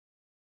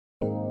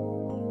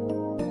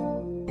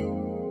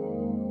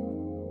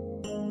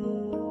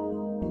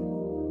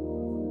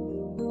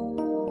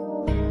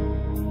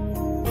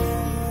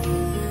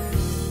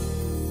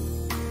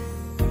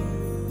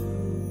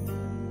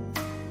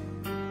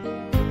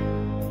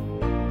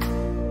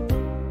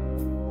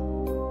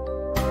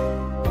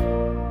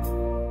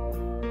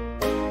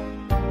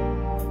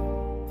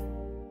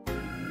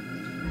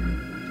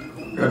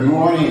Good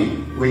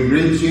morning. We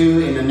greet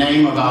you in the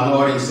name of our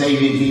Lord and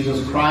Savior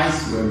Jesus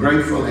Christ. We're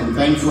grateful and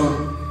thankful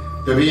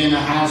to be in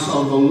the house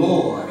of the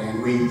Lord.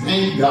 And we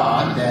thank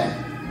God that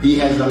He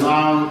has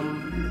allowed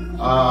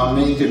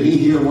me to be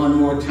here one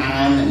more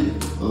time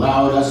and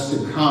allowed us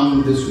to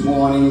come this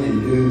morning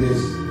and do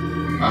this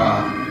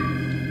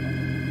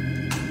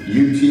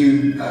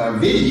YouTube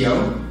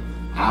video.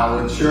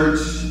 Our church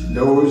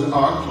doors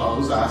are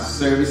closed. Our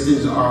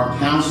services are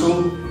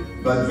canceled.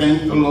 But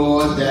thank the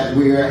Lord that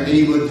we are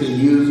able to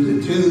use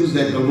the tools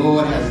that the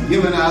Lord has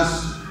given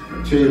us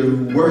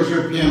to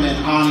worship Him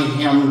and honor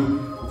Him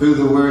through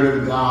the Word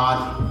of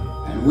God.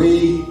 And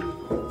we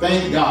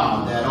thank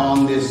God that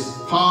on this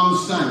Palm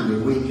Sunday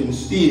we can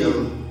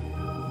still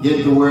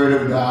get the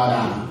Word of God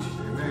out.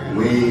 Amen.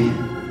 We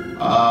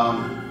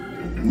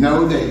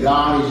know that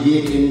God is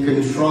yet in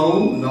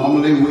control.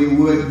 Normally we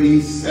would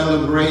be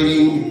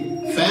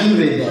celebrating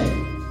Family Day,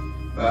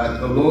 but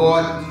the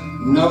Lord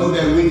know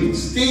that we can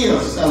still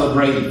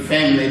celebrate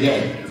Family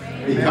Day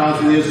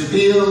because we're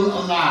still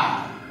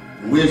alive.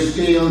 We're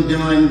still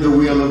doing the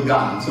will of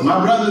God. So my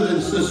brothers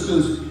and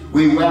sisters,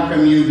 we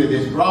welcome you to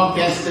this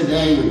broadcast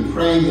today. We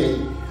pray that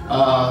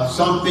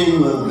something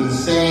will be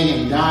said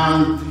and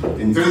done,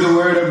 and through the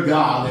Word of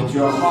God, that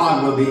your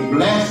heart will be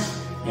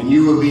blessed and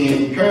you will be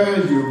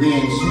encouraged, you'll be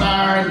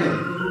inspired,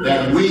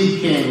 that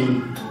we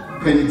can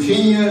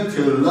continue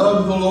to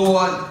love the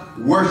Lord,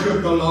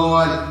 worship the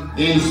Lord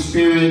in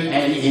spirit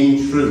and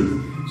in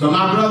truth. So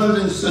my brothers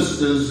and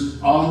sisters,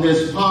 on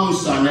this Palm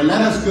Sunday,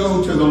 let us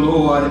go to the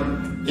Lord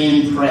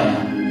in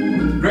prayer.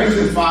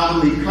 Gracious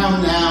Father, we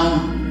come now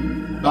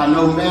by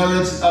no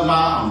merits of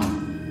our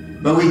own,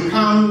 but we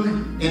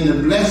come in the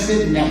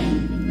blessed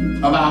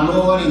name of our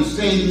Lord and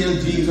Savior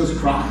Jesus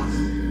Christ.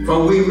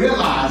 For we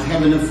realize,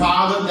 Heavenly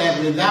Father,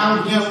 that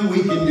without Him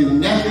we can do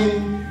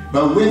nothing,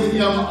 but with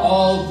Him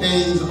all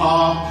things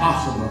are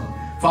possible.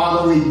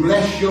 Father, we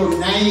bless your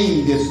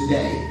name this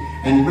day.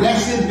 And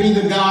blessed be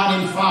the God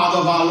and Father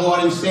of our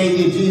Lord and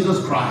Savior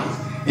Jesus Christ,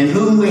 in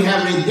whom we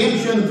have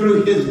redemption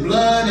through His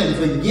blood and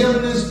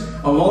forgiveness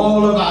of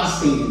all of our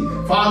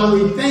sins. Father,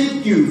 we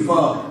thank you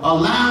for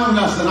allowing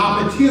us an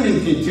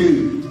opportunity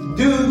to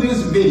do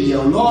this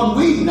video. Lord,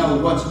 we know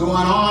what's going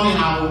on in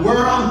our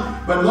world,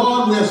 but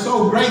Lord, we're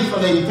so grateful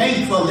and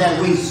thankful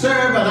that we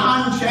serve an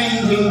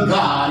unchanging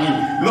God.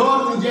 And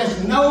Lord, we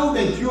just know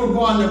that you're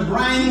going to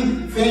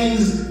bring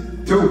things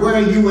to where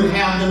you would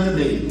have them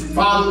to be.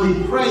 Father,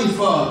 we pray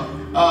for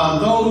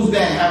those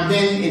that have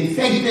been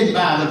infected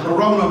by the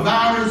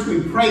coronavirus.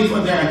 We pray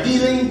for their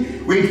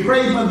healing. We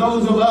pray for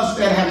those of us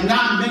that have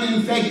not been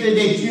infected,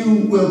 that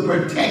you will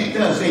protect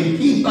us and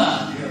keep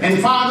us. And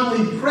Father,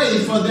 we pray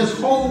for this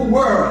whole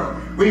world.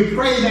 We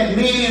pray that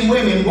men and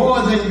women,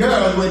 boys and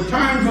girls, would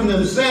turn from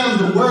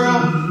themselves, the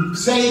world,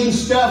 Satan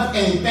stuff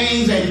and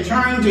things, and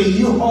turn to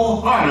you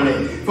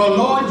wholeheartedly. For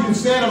Lord, you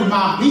said of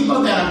my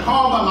people that are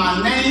called by my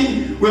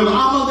name will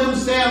humble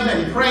themselves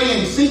and pray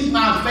and seek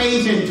my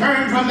face and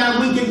turn from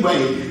that wicked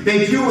way,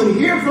 that you would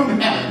hear from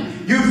heaven.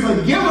 You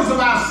forgive us of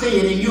our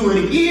sin and you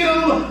would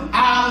heal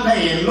our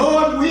land.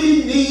 Lord,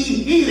 we need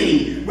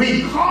healing.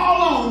 We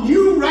call on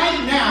you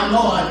right now,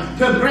 Lord,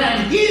 to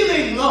grant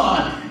healing,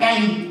 Lord,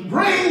 and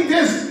bring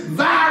this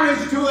virus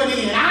to an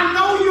end. I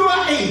know you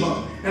are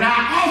able, and I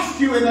ask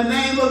you in the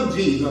name of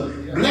Jesus,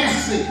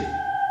 bless it.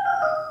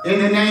 In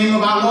the name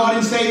of our Lord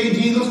and Savior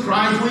Jesus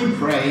Christ, we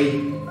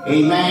pray.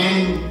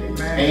 Amen.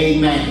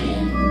 Amen.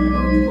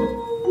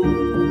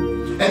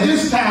 At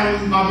this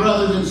time, my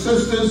brothers and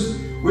sisters,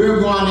 we're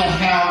going to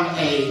have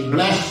a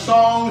blessed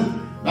song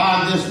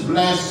by this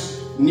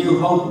blessed New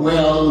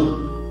Hopewell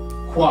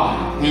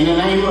Choir. In the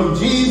name of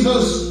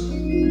Jesus,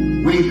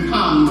 we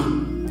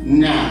come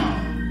now.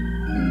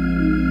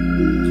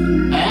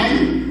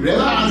 And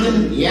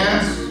realizing,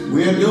 yes,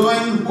 we're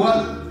doing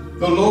what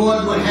the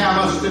Lord would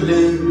have us to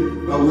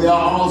do, but we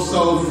are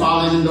also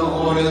following the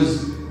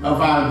orders of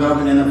our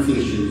governing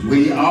officials.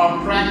 We are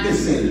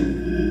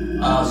practicing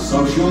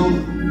social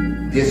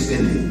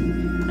distancing.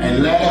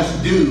 And let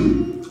us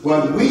do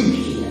what we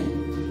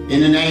can in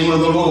the name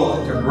of the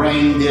Lord to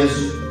bring this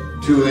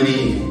to an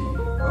end.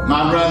 But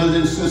my brothers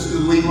and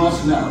sisters, we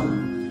must know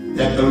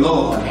that the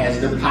Lord has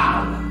the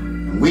power.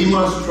 And we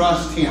must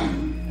trust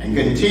Him and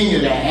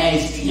continue to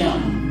ask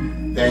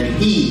Him that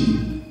He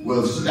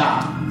will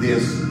stop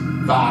this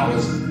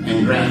virus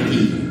and grant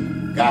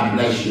healing. God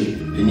bless you.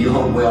 The New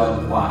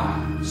Hopewell Choir.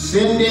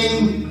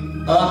 Sending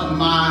up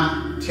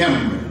my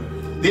timber.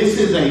 This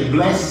is a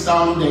blessed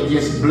song that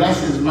just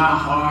blesses my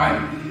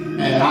heart.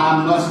 And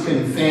I must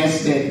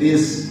confess that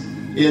this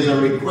is a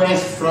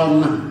request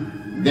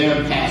from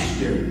their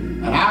pastor.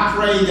 And I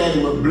pray that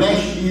it will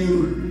bless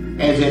you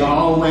as it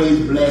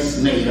always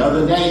blessed me. The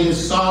other day,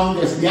 this song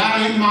just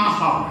got in my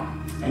heart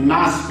and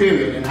my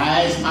spirit. And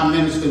I asked my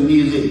minister of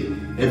music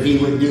if he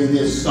would do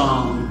this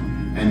song.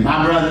 And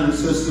my brothers and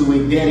sisters,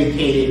 we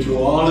dedicate it to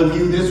all of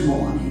you this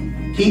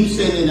morning. Keep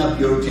sending up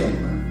your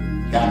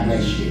timber. God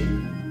bless you.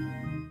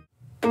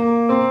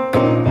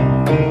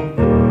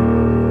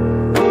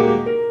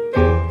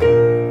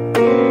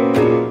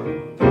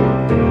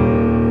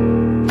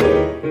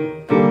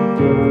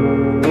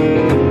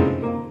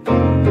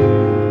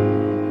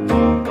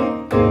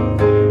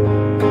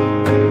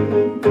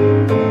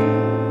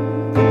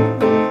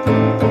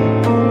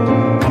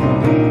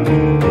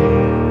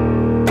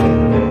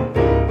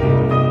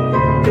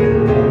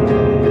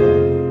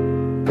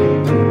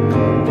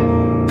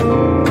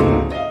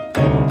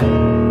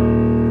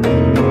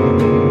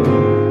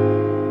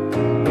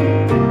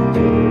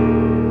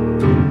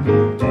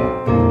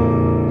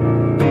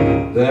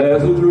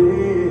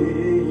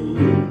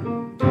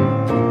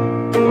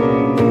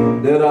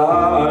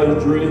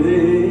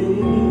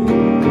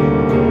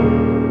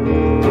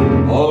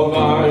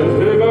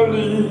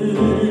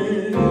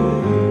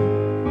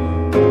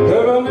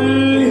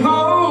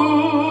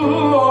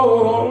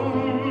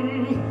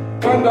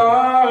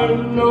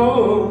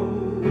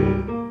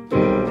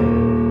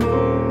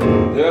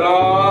 that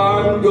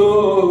I'm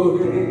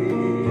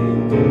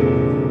going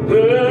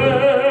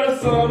there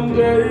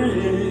someday.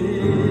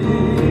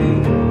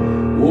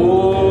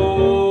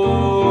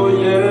 Oh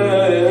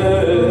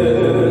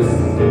yes,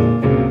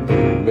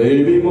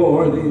 maybe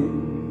morning,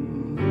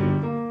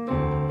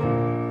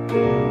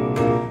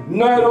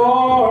 night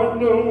or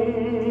noon,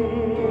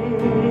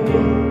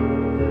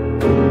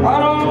 I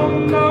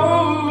don't know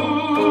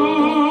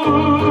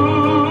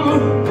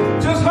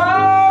just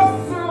how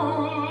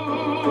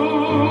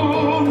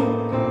soon,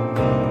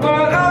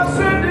 but I'm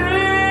sending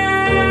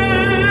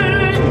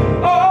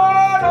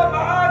all of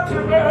my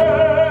journey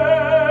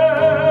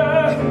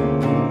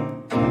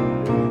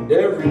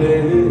every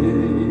day.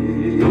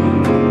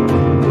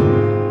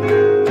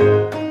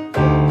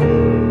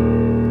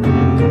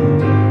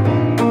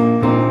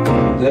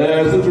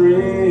 There's a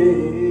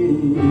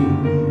dream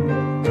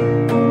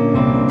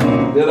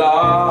that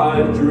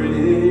I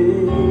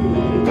dream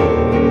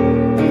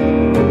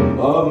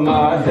of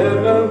my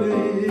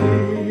heavenly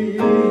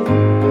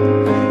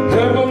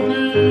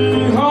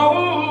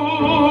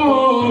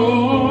home,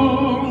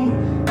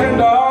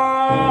 and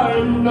I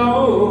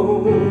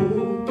know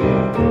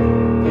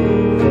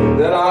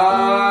that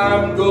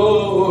I'm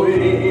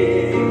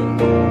going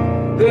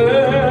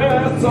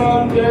there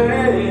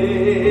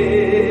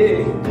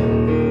someday.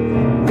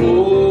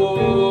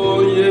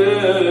 Oh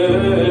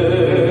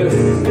yes,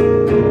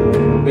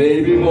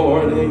 maybe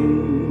morning,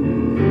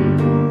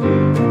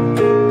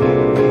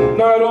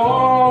 night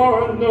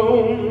or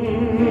noon,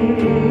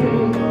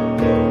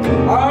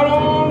 I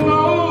don't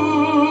know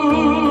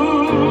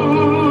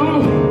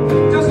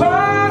just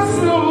how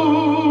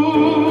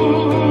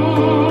soon,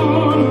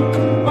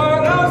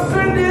 but I'm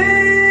sending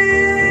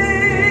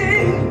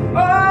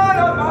all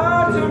of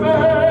my journey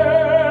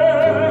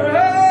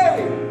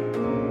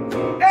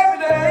every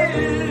day.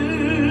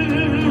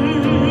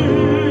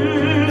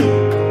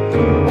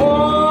 Oh,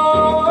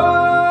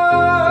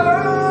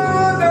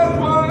 that's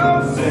what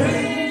I'm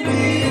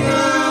sending all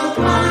of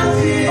my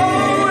journey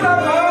every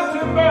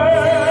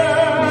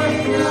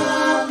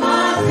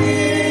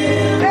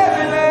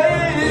day.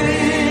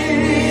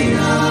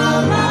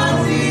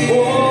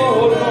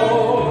 Oh Lord,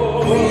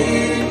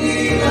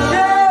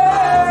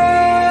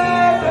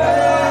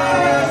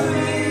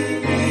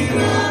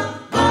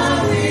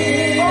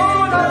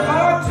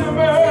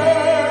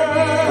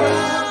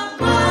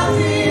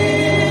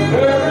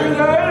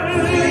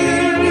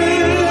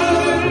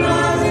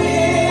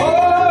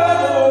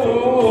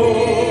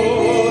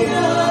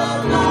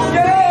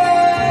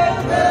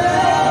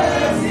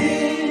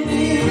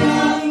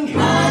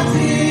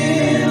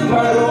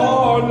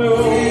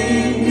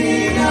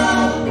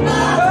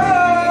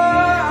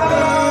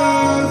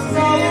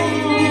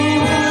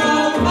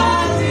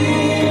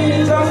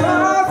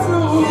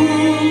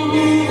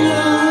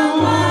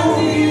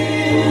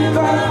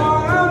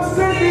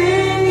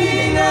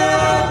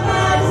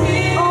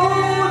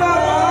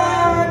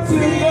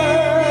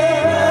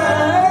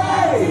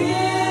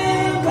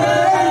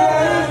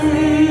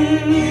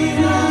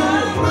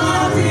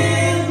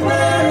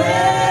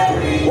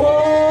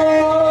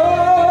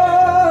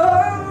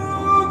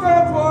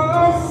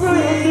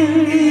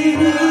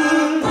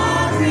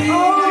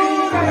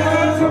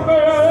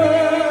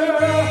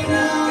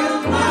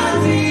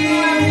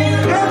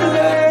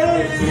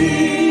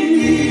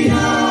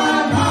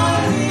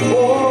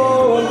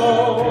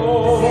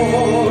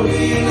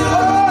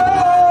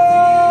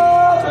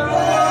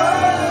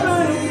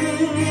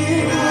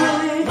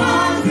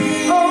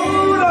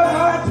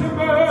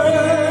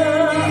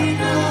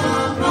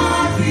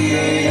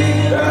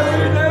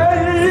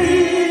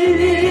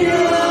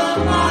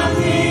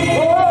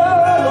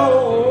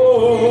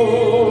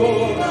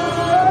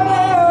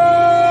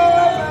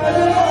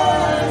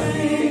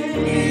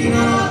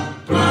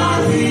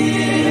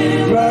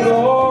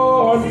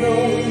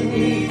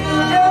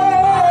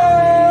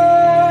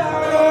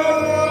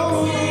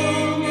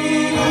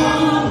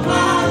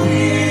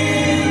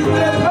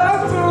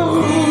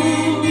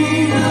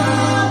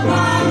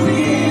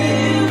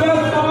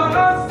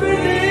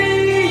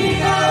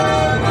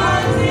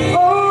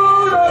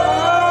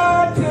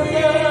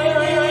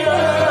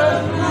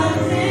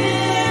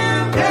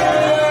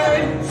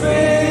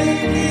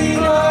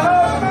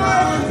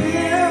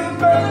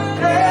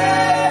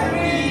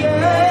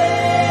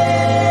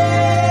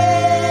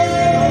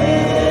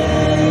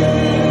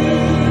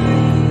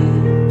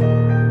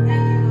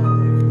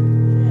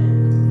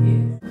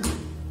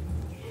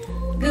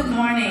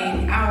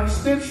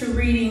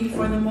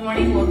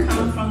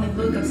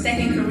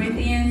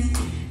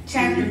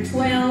 chapter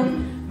 12,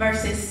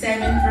 verses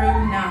 7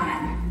 through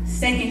 9.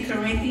 2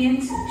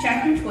 Corinthians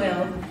chapter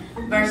 12,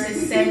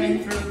 verses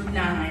 7 through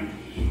 9.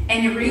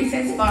 And it reads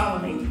as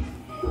following: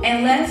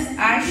 And lest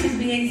I should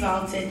be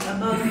exalted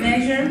above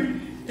measure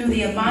through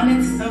the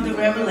abundance of the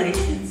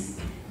revelations,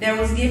 there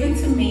was given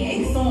to me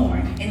a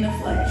thorn in the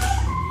flesh,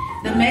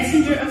 the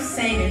messenger of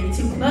Satan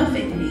to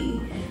buffet me,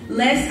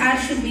 lest I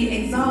should be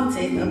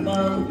exalted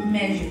above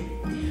measure.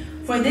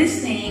 For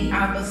this thing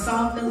I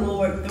besought the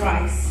Lord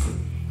thrice,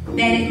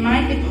 that it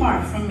might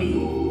depart from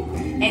me.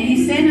 And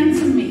he said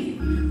unto me,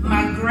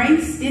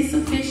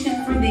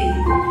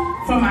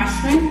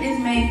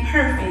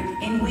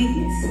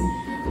 weakness.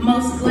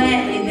 Most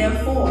gladly,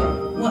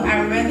 therefore, will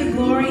I rather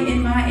glory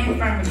in my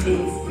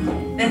infirmities,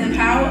 that the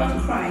power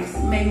of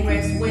Christ may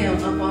rest well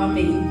upon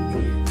me.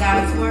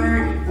 God's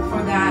word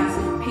for God's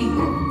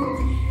people.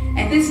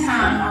 At this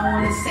time, I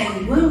want to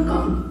say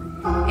welcome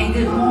and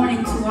good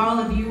morning to all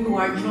of you who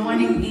are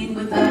joining in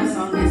with us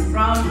on this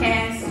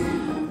broadcast.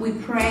 We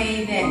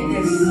pray that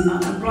this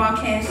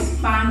broadcast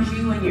finds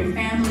you and your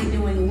family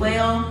doing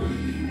well.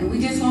 And we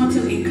just want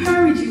to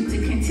encourage you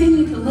to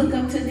continue to look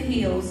up to the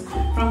hills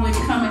from which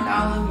cometh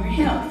all of your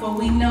help. For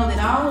we know that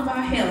all of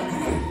our help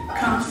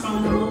comes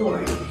from the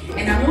Lord.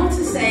 And I want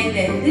to say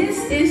that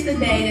this is the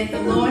day that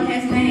the Lord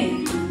has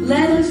made.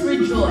 Let us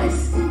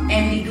rejoice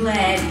and be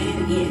glad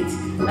in it.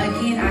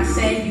 Again, I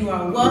say you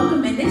are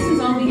welcome. And this is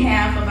on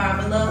behalf of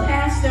our beloved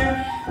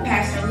pastor,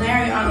 Pastor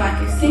Larry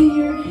Arlaka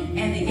Sr.,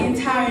 and the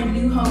entire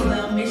New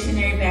Hopewell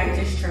Missionary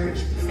Baptist Church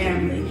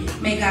family.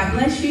 May God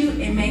bless you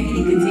and may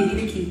He continue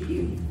to keep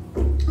you.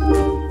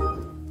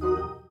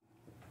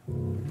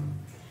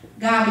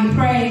 God be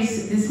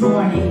praised this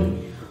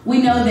morning.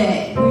 We know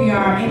that we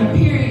are in a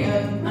period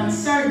of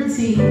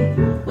uncertainty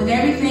with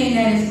everything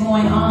that is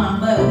going on,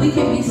 but we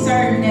can be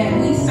certain that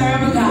we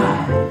serve a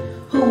God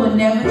who will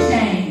never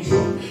change.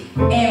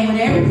 And with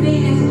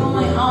everything that's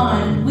going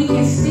on, we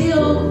can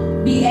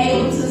still be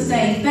able to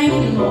say, thank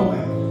you, Lord,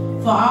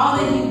 for all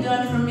that you've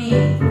done for me,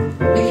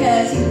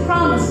 because He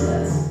promised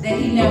us that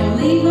He never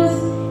leave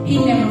us,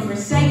 He never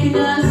forsaken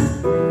us.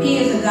 He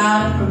is a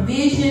God of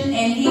provision,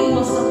 and He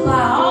will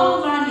supply all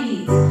of our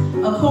needs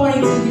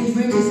according to His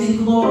riches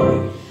in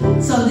glory.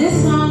 So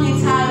this song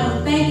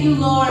entitled, Thank You,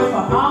 Lord,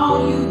 for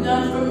all you've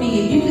done for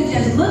me. If you could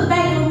just look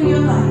back over your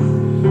life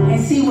and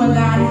see where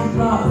God has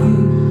brought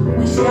you,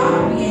 we should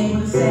all be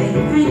able to say,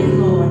 thank you,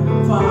 Lord,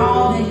 for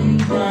all that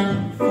you've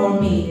done for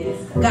me.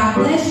 God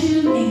bless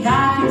you, and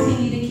God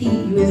continue to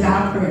keep you is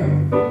our prayer.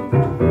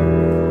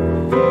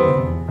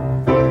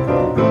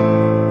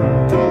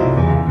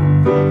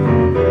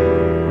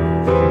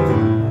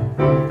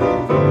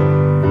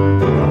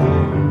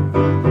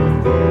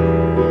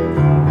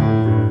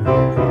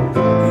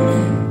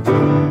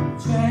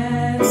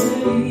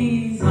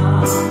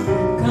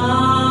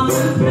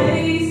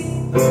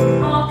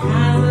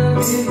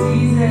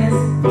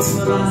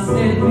 Well, I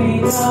said we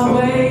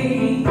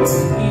away,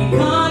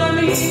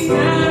 economy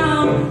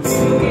down,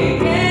 you get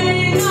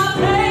getting a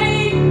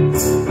pain.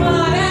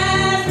 But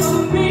as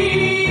for me,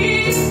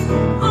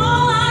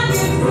 all I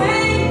can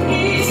say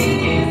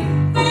is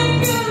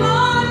thank you,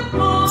 Lord,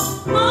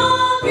 for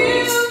all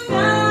you've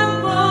done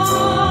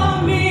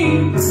for me.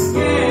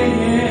 Yeah,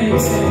 yeah,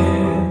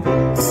 yeah.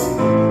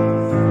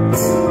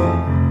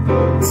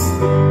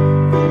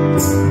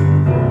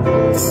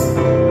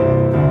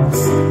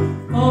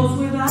 Folks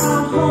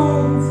without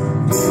homes,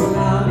 people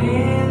out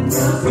in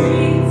the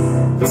streets,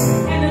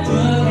 and the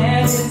drug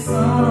habits,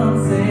 some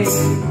say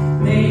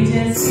they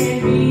just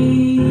can't be.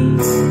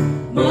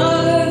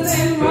 Muggers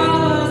and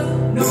robbers,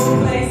 no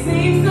place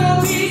seems to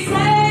be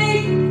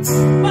safe,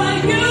 but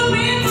you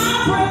be my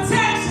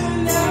protection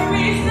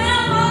every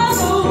step of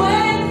the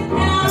way. And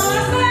I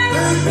wanna say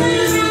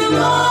thank you,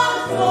 Lord,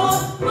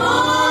 for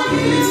all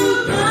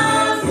you've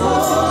done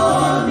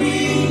for me.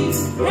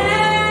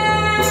 Hey,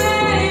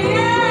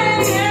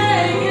 yeah,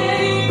 yeah,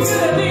 yeah, you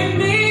could be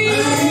me.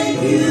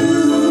 Thank you.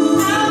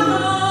 I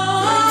know.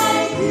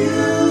 Thank you.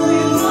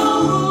 With no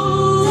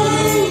food.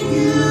 Thank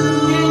you.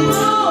 And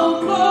no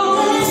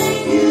clothes.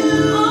 Thank you.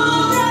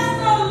 All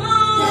that's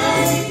alone.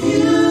 Thank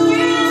you.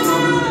 We're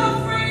not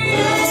free.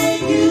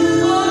 Thank you.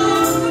 Oh,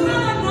 just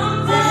another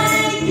number.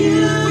 Thank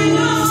you. We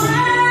know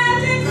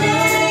tragic.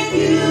 Thank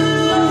you.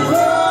 Oh,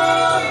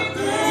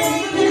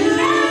 thank you.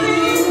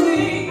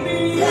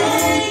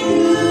 Thank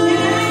you.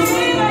 And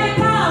we may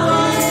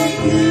power. Thank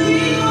you.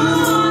 Keep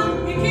on.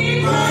 You keep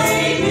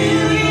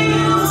praising. We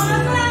don't wanna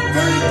say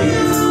thank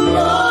you,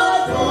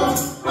 Lord,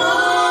 for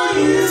all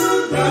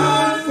you've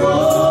done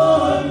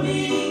for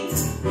me.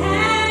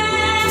 Hey,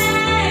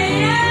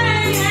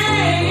 yeah,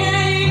 yeah,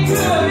 yeah, you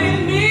could be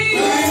me.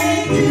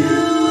 Thank you.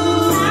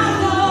 I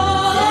know.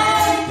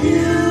 Thank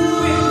you.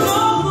 With no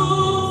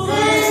food.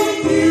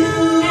 Thank you.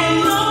 And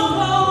no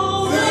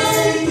clothes.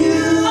 Thank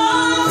you.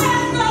 All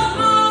that's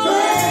alone.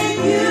 Thank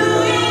you.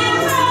 We're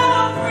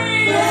not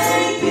free.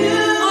 Thank you.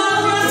 All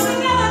just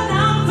another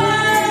number.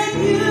 Thank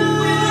you.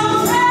 With no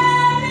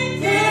traffic.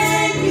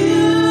 Thank you.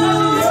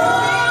 Oh,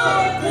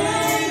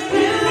 thank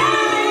you.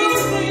 Thank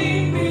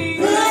you.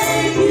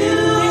 Thank you.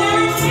 And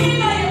everything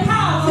by your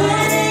power.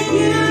 Thank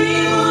you.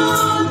 Keep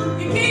on.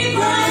 You keep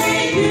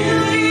praying. We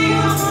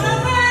don't wanna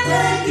say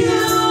thank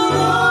you,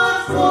 Lord,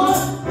 for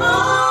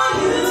all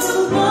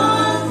you've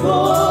done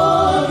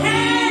for.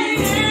 Hey,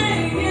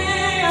 yeah,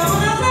 yeah. I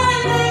wanna say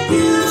thank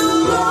you,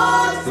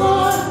 Lord,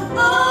 for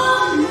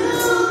all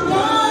you've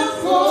done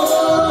for.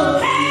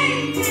 Hey,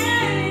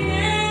 yeah,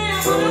 yeah.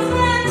 I wanna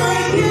say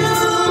thank you,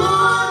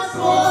 Lord,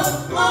 for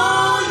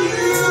all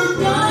you've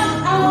done.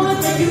 I wanna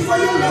thank you for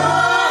your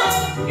love.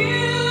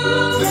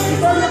 Thank you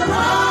for your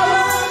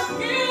power.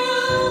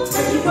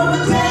 Thank you for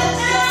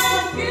protection.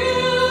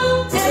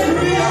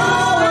 Every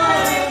hour.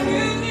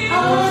 I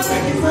wanna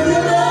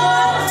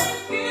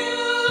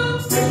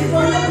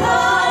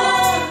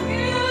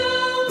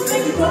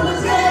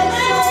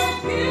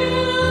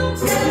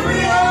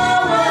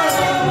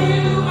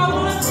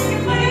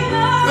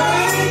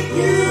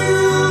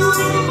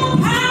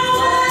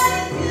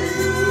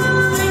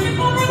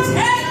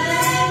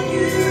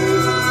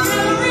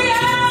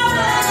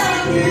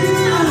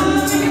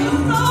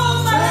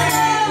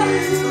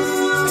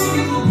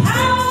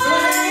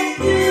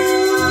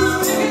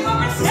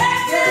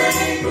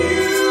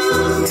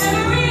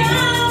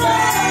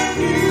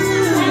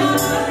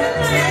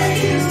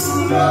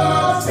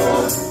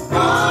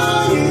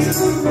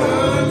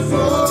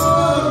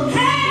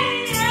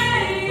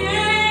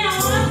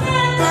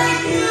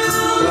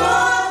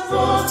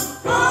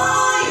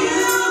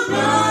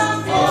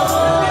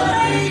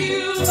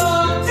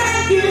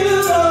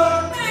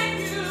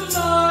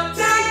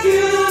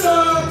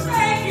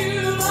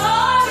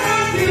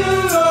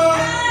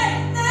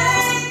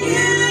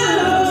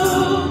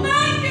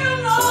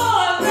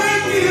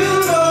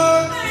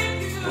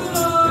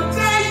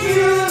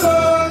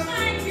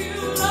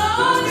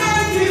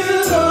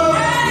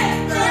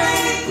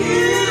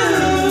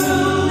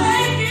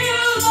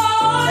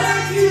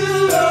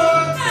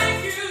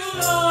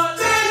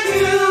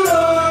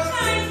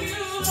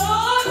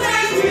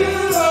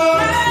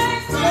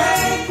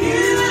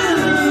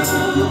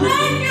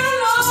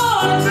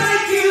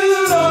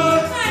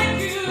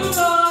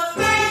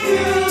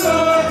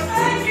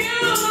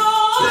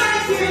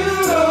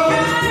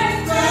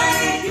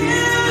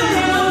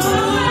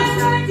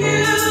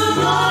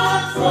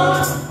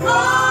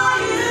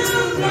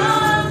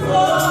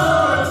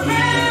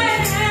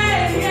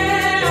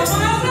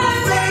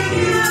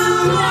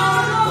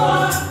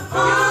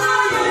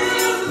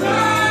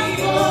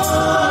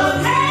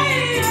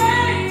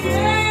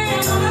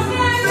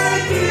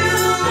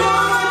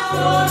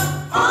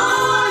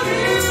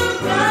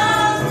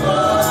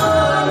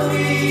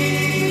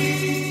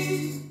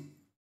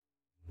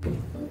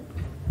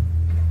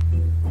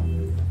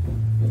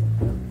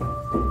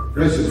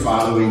Gracious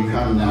Father, we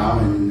come now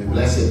in the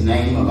blessed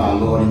name of our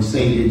Lord and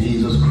Savior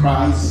Jesus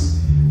Christ.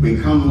 We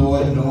come,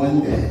 Lord,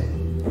 knowing that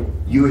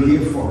you're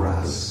here for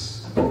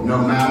us. No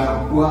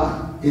matter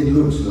what it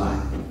looks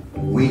like,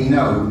 we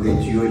know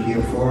that you're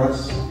here for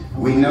us.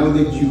 We know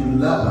that you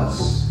love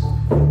us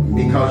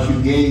because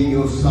you gave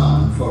your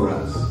Son for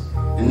us.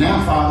 And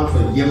now, Father,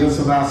 forgive us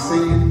of our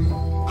sins.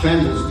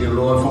 Cleanse us, dear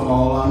Lord, from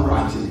all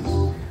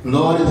unrighteousness.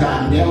 Lord, as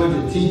I endeavor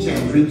to teach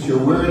and preach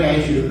your word, I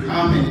ask you to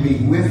come and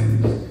be with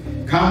me.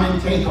 Come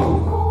and take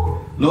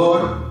over.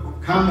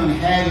 Lord, come and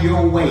have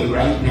your way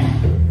right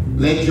now.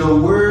 Let your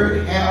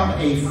word have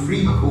a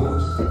free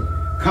course.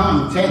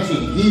 Come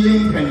touching,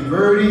 healing,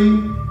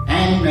 converting,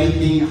 and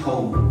making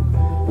whole.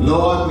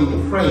 Lord,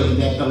 we pray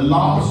that the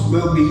lost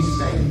will be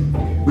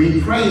saved.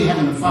 We pray,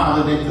 Heavenly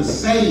Father, that the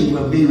saved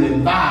will be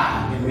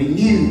revived and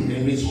renewed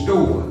and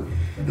restored.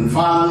 And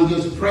Father, we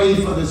just pray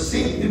for the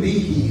sick to be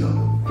healed.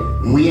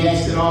 And we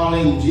ask it all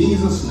in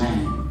Jesus'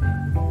 name.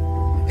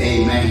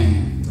 Amen.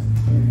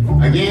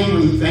 Again,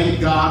 we thank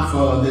God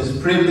for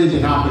this privilege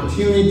and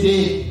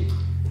opportunity.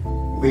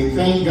 We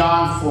thank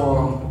God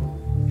for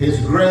his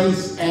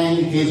grace and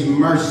his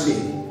mercy.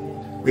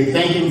 We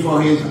thank him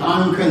for his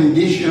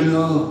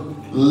unconditional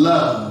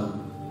love.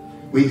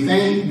 We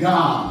thank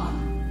God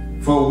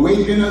for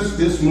waking us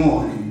this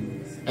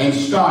morning and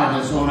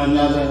starting us on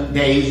another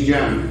day's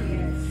journey.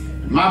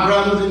 My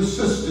brothers and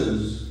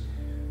sisters,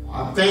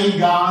 I thank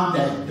God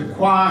that the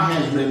choir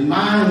has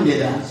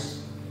reminded us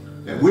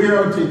that we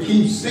are to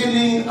keep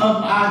sending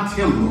up our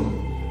timbrel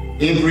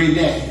every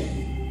day.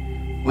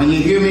 When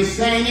you hear me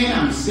singing,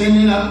 I'm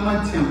sending up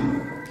my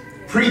timbrel.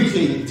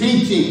 Preaching,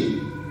 teaching,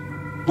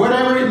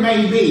 whatever it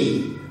may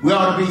be, we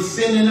ought to be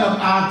sending up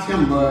our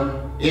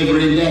timbre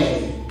every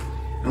day.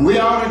 And we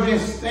ought to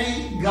just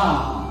thank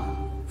God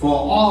for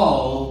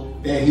all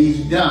that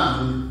he's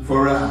done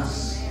for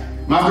us.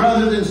 My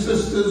brothers and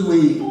sisters,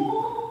 we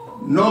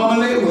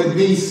normally would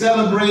be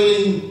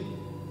celebrating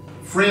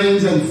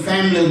Friends and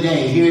Family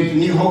Day here at the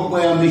New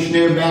Hopewell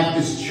Missionary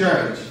Baptist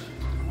Church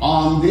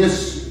on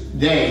this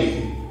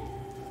day,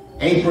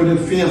 April the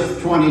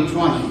 5th,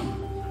 2020.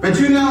 But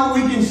you know,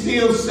 we can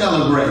still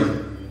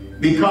celebrate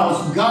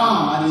because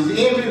God is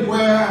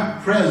everywhere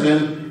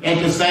present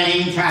at the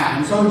same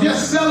time. So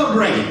just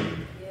celebrate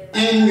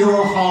in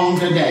your home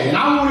today. And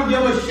I want to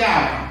give a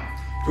shout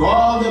out to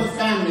all the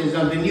families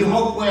of the New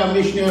Hopewell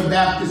Missionary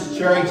Baptist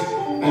Church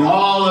and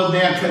all of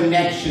their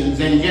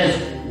connections, and just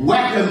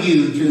welcome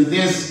you to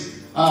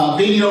this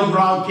video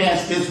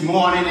broadcast this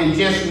morning, and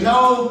just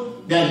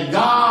know that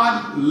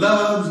God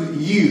loves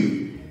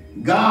you.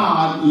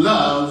 God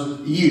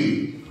loves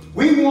you.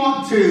 We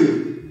want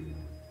to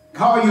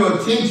call your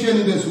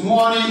attention this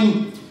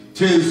morning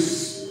to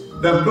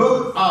the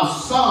book of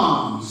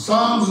Psalms,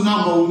 Psalms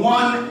number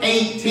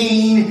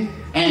 118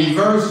 and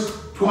verse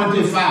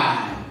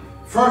 25.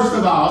 First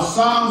of all,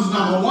 Psalms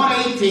number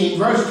 118,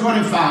 verse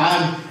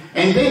 25,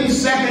 and then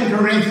 2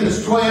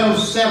 Corinthians 12,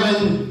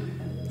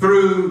 7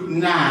 through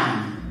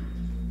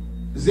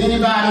 9. Is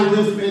anybody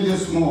with me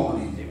this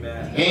morning?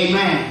 Amen.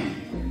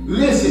 Amen.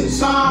 Listen,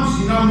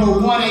 Psalms number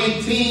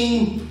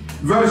 118,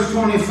 verse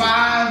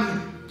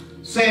 25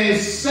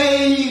 says,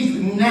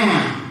 "Save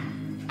now,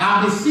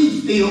 I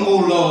beseech thee, O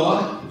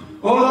Lord.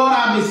 O Lord,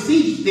 I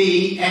beseech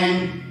thee,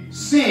 and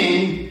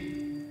send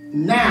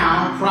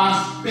now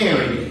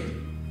prosperity."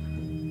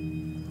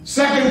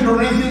 2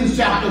 Corinthians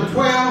chapter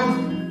 12,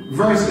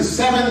 verses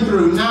 7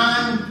 through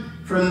 9,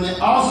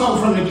 also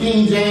from the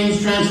King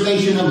James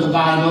translation of the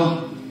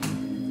Bible,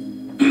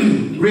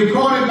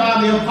 recorded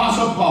by the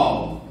Apostle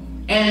Paul.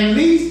 "And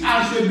least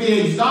I should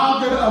be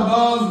exalted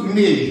above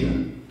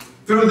measure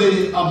through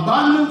the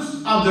abundance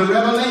of the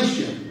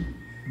revelation.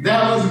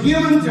 There was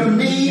given to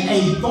me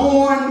a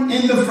thorn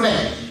in the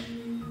flesh,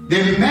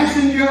 the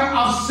messenger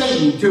of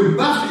Satan to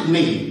buffet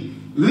me,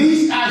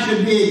 lest I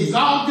should be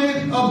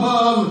exalted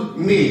above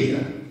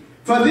measure.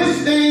 For this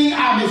thing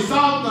I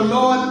besought the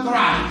Lord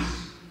thrice,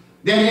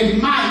 that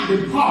it might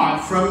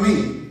depart from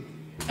me.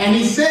 And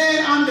he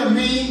said unto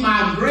me,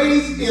 My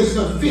grace is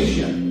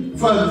sufficient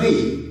for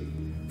thee,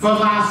 for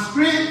my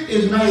strength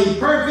is made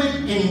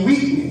perfect in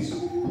weakness.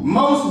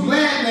 Most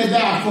gladly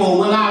therefore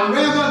will I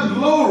rather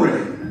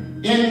glory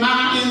in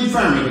my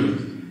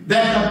infirmities,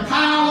 that the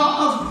power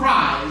of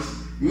Christ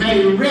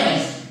may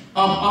rest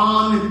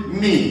upon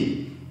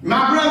me."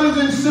 My brothers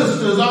and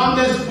sisters, on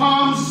this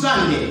Palm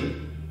Sunday,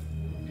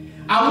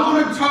 I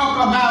want to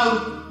talk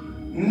about,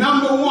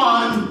 number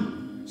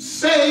one,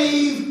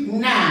 save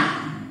now.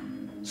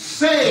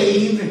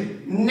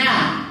 Save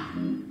now.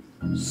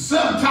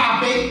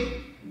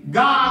 Subtopic,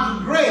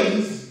 God's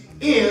grace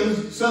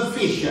is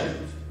sufficient.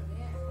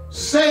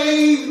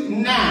 Save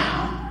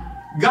now.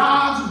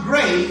 God's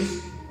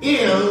grace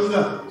is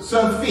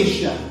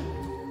sufficient.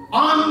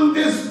 On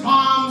this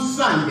Palm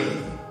Sunday,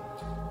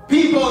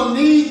 people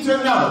need to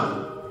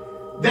know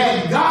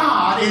that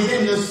God is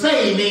in the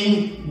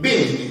saving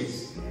business,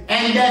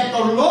 and that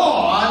the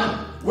Lord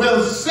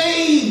will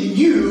save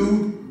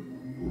you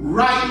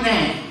right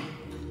now.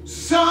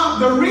 So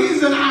the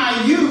reason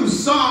I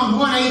use Psalm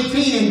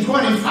 118 and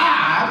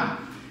 25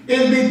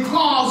 is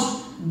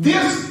because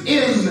this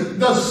is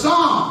the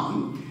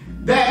song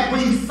that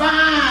we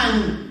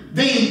find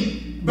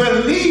the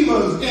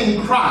believers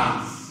in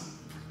Christ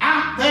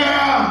out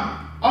there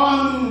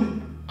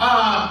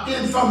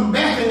from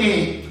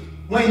Bethany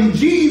when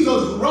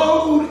Jesus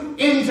rode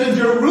into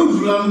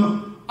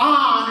Jerusalem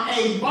on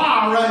a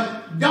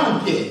borrowed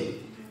donkey.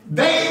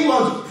 They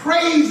was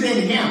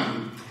praising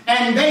him,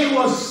 and they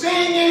were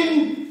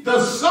singing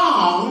the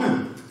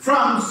song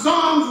from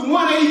Psalms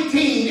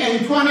 118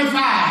 and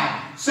 25,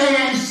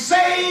 saying,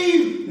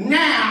 "Save now,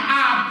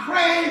 I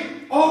pray,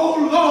 O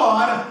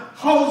Lord,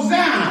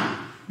 Hosanna,"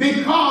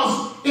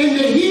 because in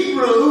the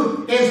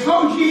Hebrew it's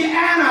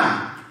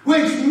Hoshiana,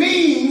 which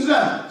means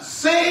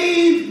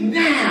save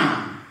now.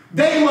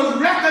 They were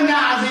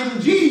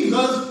recognizing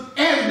Jesus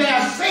as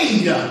their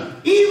Savior.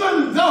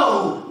 Even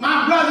though,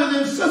 my brothers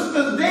and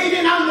sisters, they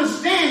didn't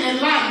understand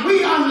it like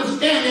we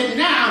understand it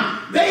now.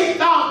 They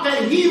thought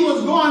that he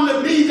was going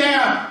to be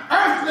their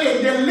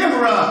earthly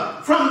deliverer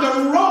from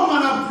the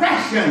Roman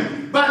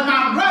oppression. But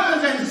my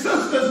brothers and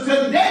sisters,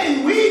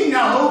 today we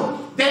know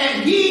that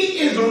he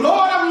is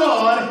Lord of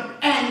Lords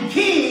and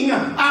King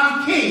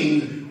of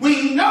Kings.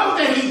 We know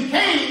that he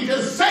came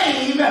to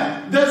save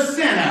the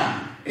sinner.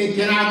 And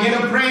can I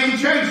get a praying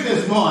church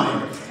this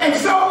morning? And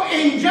so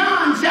in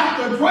John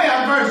chapter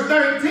 12, verse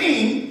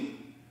 13,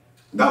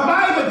 the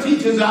Bible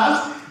teaches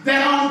us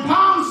that on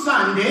Palm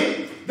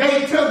Sunday,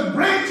 they took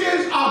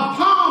branches of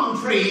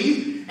palm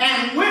trees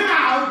and went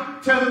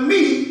out to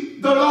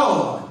meet the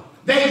Lord.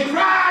 They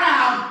cried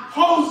out,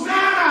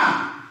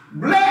 "Hosanna!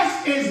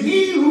 Blessed is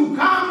he who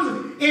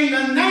comes in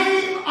the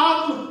name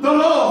of the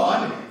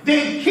Lord,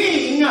 the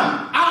King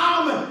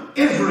of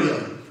Israel."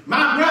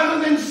 My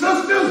brothers and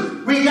sisters,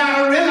 we got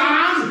to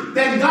realize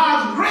that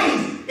God's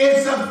grace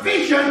is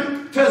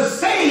sufficient to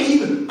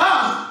save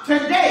us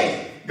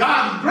today.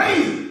 God's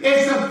grace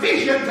is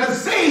sufficient to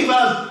save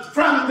us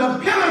from the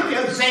penalty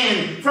of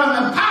sin, from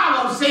the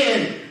power of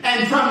sin,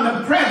 and from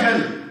the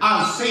presence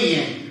of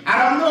sin. I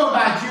don't know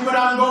about you, but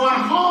I'm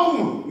going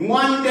home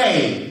one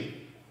day.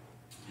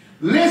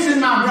 Listen,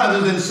 my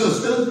brothers and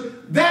sisters,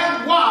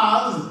 that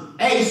was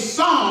a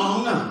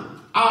song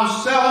of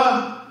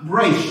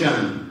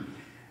celebration.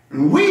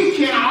 We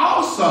can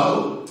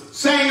also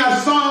sing a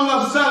song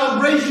of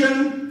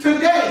celebration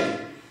today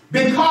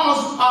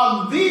because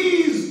of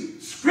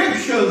these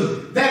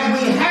scriptures that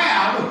we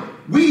have.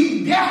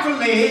 We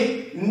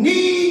definitely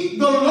need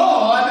the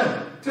Lord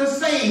to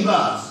save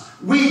us.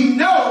 We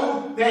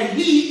know that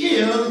he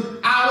is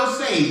our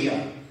Savior.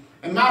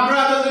 And my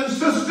brothers and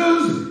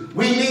sisters,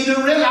 we need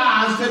to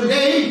realize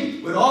today,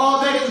 with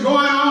all that is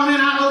going on in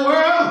our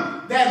world,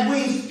 that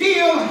we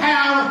still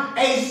have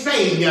a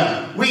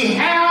Savior. We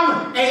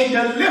have a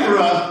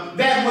deliverer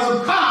that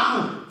will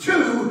come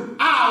to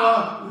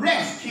our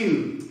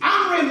rescue.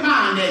 I'm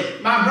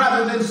reminded, my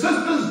brothers and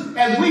sisters,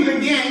 as we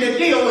begin to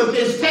deal with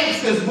this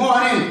text this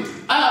morning,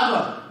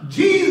 of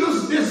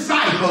Jesus'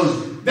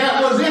 disciples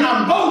that was in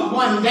a boat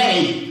one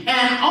day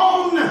and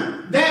on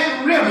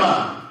that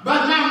river.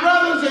 But my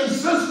brothers and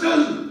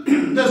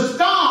sisters, the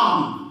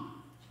storm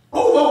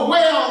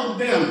overwhelmed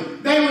them.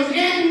 They was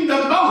in the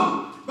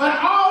boat, but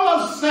all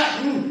of a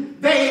sudden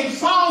they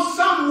saw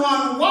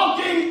someone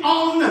walking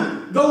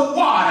on the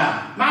water.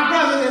 My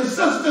brothers and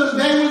sisters,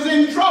 they was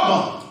in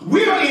trouble.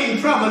 We're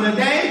in trouble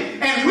today,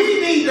 and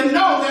we need to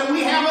know that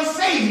we have a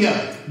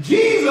Savior.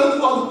 Jesus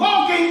was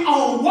walking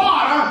on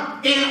water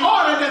in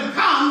order to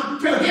come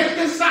to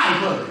his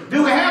disciples.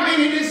 Do we have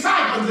any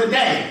disciples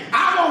today?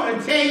 I want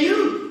to tell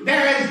you,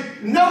 there is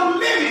no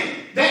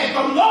limit that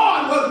the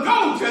Lord will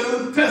go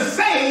to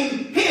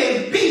save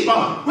his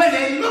people. When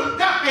they looked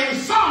up and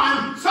saw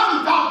him,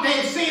 some thought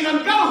they'd seen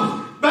a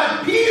ghost.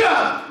 But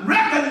Peter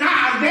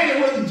recognized that it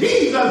was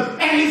Jesus,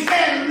 and he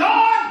said,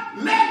 "Lord,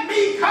 let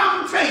me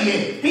come to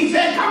you." He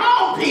said, "Come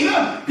on,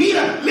 Peter."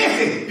 Peter,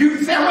 listen, you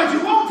can say what you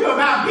want to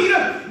about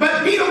Peter,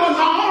 but Peter was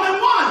the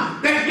only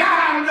one that got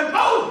out of the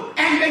boat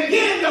and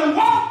began to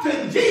walk to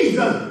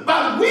Jesus.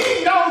 But we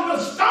know the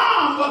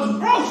storm was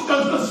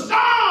boisterous, the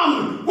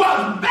storm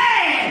was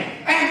bad,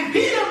 and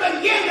Peter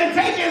began to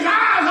take his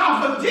eyes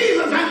off of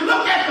Jesus and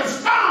look at the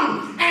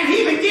storm, and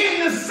he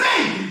began to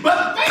sink.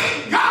 But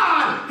thank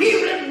God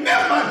he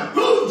remembered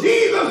who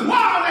Jesus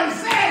was and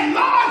said,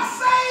 "Lord,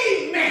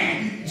 save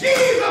me."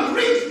 Jesus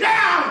reached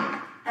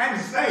down and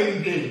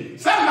saved him.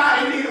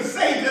 Somebody need a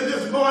Savior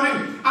this morning.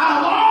 Out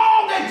of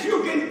all that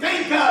you can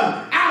think of,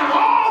 out of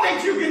all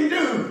that you can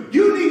do,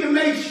 you need to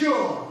make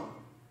sure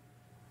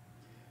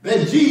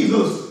that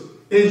Jesus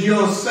is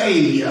your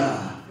Savior.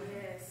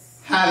 Yes.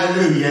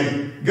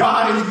 Hallelujah.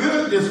 God is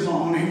good this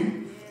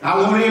morning. I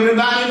want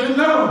everybody to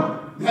know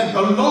that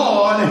the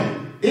Lord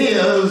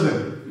is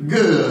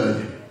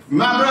good.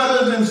 My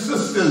brothers and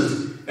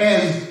sisters,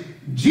 as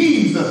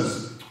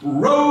Jesus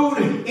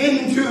rode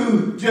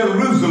into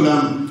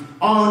Jerusalem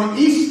on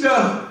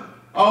Easter,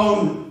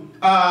 on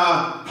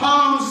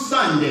Palm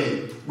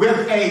Sunday,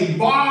 with a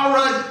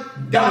borrowed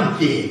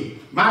donkey,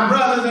 my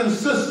brothers and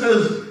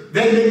sisters,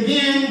 they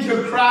began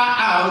to cry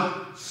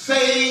out,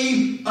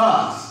 "Save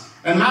us."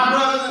 And my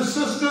brothers and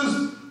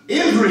sisters,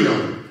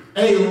 Israel,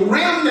 a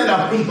remnant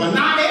of people,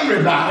 not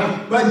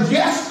everybody, but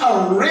just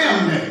a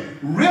remnant,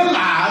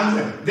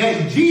 realized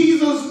that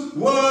Jesus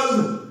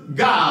was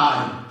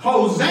God.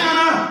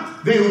 Hosanna,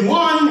 the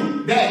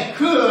one that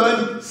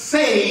could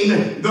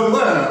save the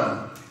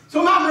world.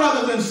 So my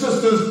brothers and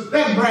sisters,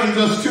 that brings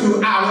us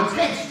to our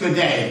text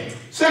today.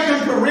 2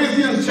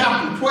 Corinthians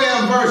chapter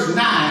 12, verse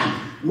 9.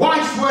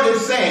 Watch what it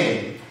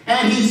says.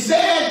 And he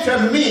said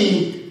to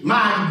me,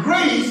 my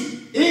grace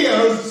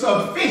is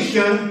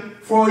sufficient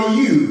for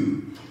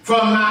you. For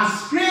my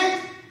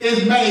strength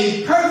is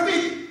made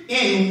perfect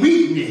in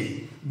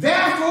weakness.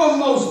 Therefore,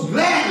 most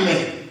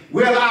gladly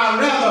will I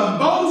rather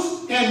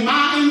boast in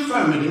my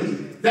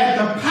infirmities, that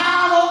the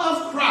power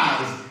of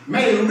Christ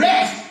may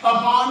rest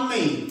upon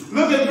me.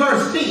 Look at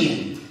verse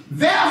 10.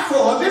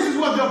 Therefore, this is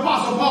what the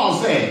Apostle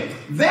Paul said.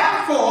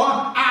 Therefore,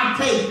 I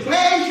take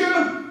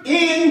pleasure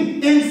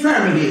in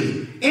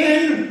infirmities,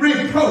 in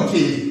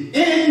reproaches,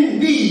 in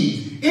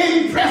needs,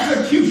 in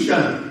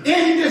persecution,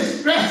 in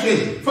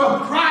distresses, for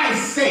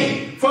Christ's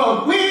sake.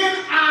 For when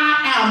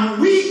I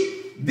am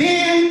weak,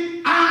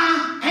 then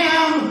I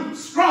am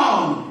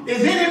strong.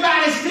 Is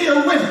anybody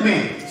still with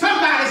me?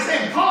 Somebody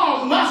said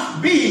Paul must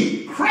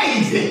be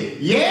crazy.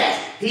 Yes,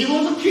 he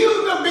was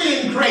accused of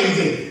being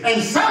crazy.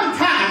 And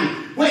sometimes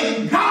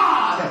when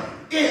God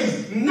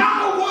is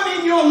number one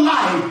in your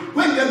life,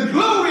 when the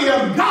glory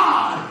of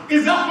God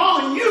is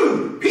upon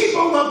you,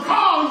 people will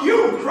call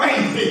you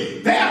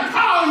crazy. They'll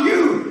call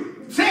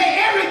you, say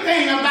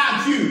everything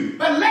about you.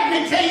 But let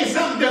me tell you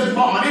something this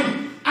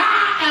morning.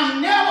 I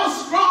am never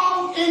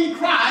strong in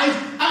Christ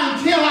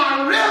until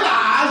I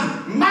realize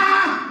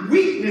my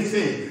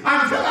weaknesses.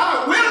 Until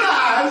I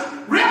realize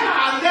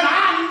that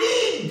I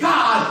need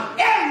God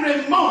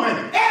every moment,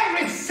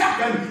 every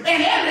second,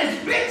 and every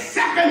split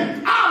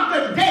second of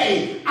the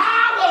day.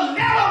 I will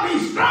never be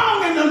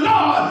strong in the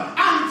Lord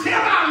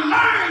until I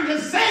learn to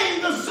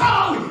sing the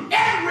song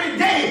every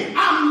day.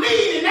 I'm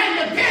leaning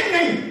and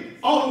depending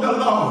on the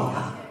Lord.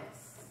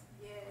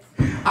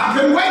 I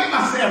couldn't wake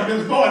myself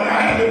this morning.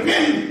 I had to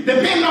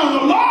depend on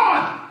the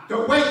Lord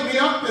to wake me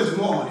up this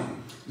morning.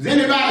 Is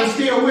anybody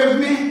still with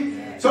me?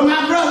 So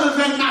my brothers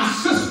and my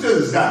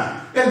sisters,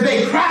 as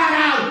they cried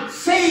out,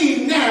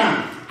 save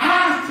now.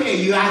 I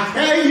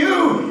tell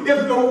you,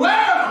 if the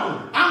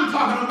world, I'm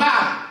talking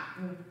about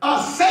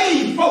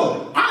saved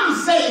folk,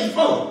 unsaved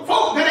folk,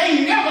 folk that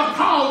ain't never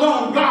called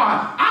on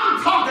God. I'm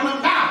talking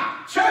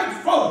about church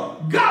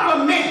folk,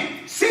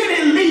 government,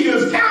 city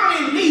leaders,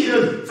 county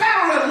leaders,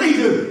 federal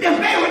leaders. If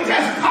they would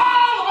just call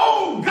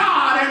on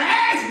God and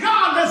ask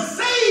God to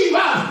save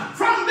us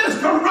from this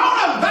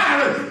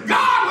coronavirus,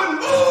 God would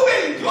move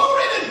in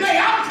glory today.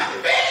 I'm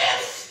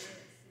convinced.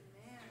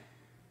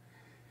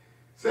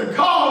 So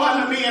call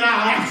unto me and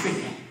I'll answer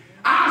you.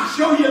 I'll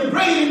show you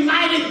great and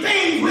mighty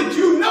things which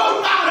you know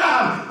not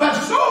of. But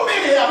so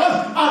many of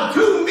us are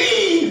too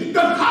mean to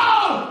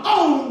call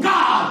on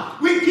God.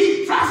 We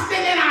keep trusting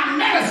in our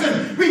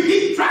medicine. We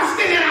keep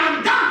trusting in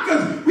our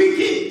doctors. We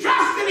keep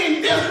trusting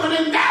in this one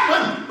and that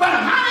one. But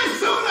honey,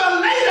 sooner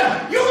or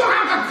later, you're going to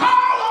have to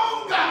call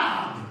on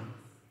God.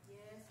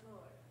 Yes,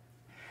 Lord.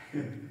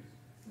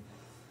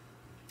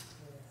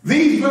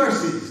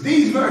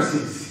 These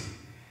verses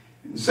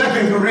in 2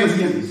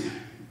 Corinthians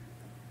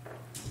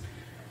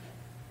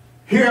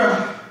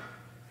here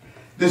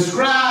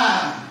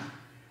describe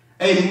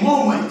a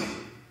moment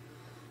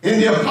in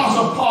the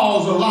Apostle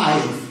Paul's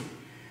life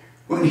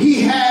when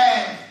he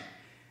had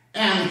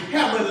an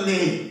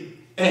heavenly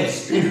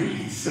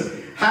experience.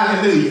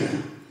 Hallelujah.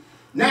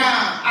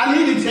 Now, I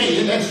need to tell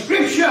you that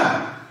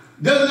Scripture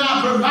does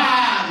not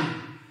provide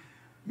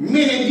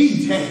many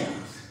details.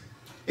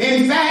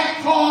 In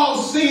fact,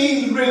 Paul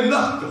seemed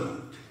reluctant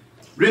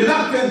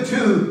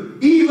to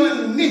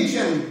even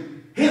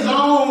mention his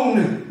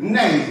own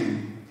name.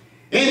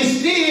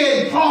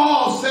 Instead,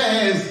 Paul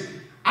says,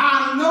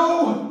 I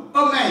know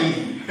a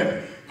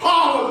man.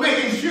 Paul was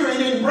making sure he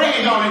didn't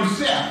brag on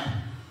himself.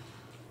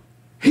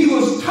 He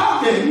was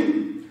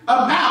talking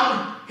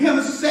about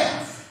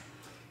himself.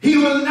 He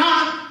was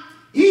not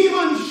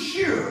even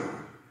sure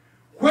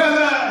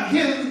whether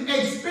his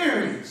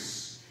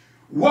experience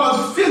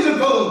was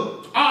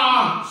physical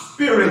or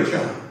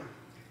spiritual.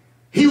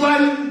 He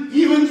wasn't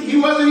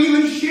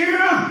even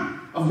sure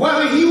of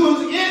whether he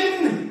was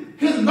in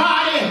his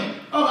body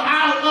or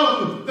out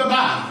of the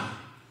body.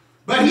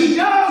 But he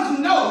does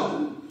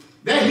know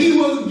that he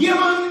was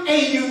given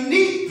a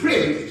unique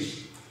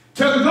privilege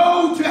to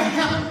go to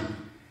heaven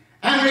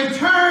and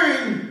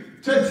return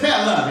to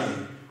tell of it.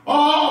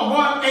 Oh,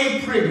 what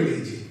a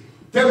privilege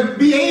to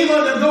be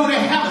able to go to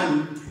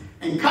heaven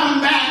and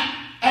come back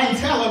and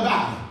tell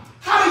about it.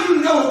 How do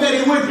you know that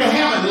he went to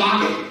heaven,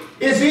 Lockett?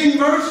 It's in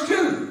verse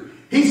 2.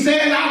 He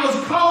said, I was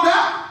caught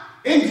up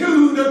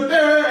into the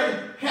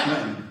third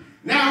heaven.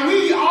 Now,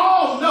 we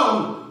all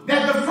know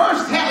that the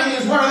first heaven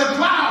is where the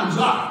clouds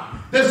are.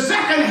 The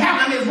second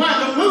heaven is where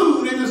the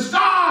moon and the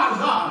stars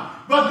are.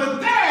 But the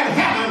third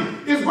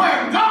heaven is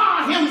where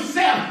God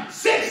himself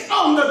sits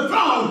on the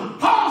throne.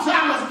 Paul said,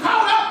 I was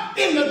caught up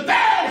in the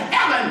third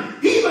heaven.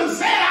 He even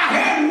said, I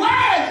heard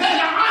words that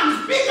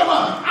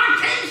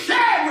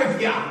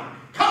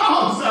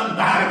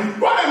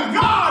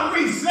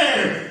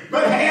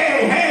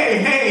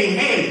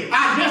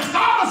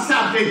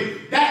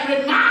story that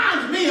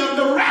reminds me of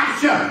the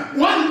rapture.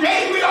 One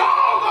day we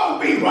all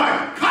gonna be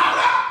what? Caught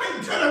up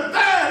into the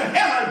third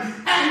heaven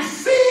and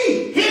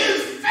see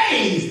his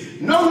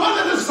face. No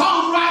wonder the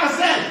songwriter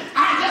said,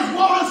 I just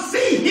want to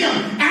see him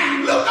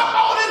and look up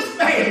on his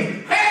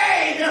face.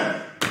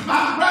 Hey,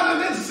 my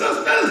brothers and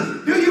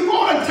sisters, do you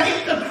want to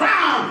take the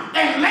crown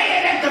and lay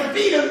it at the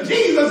feet of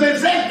Jesus and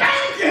say,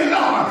 thank you,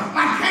 Lord.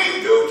 I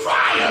came through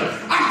trials.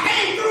 I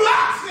came through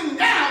ups and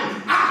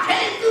downs. I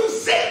came through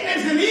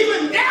sickness and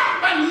even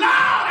doubt, but Lord,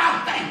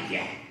 I thank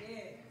you.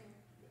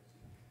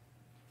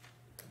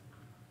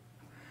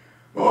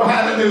 Oh,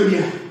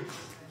 hallelujah.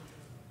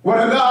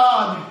 What a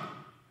God.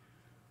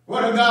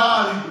 What a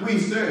God we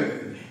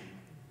serve.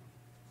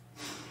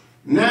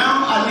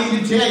 Now I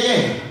need to tell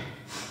you,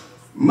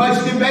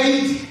 much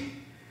debate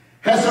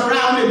has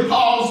surrounded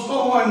Paul's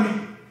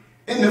thorn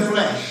in the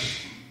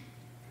flesh.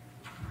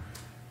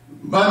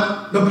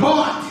 But the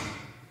point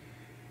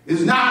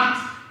is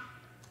not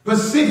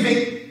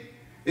specific,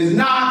 is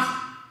not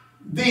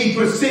the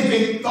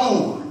specific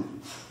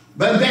thorn,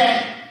 but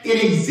that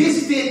it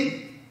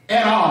existed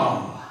at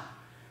all.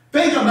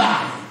 Think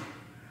about it.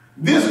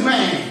 This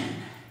man,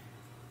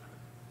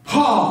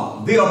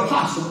 Paul, the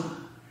apostle,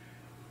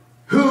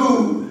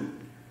 who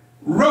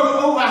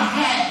wrote over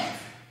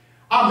half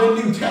of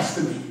the New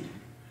Testament.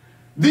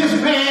 This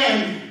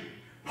man,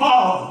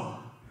 Paul,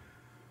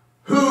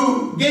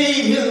 who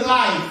gave his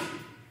life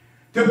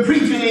to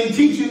preaching and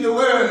teaching the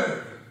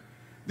word.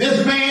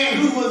 This man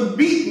who was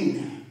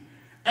beaten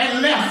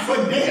and left for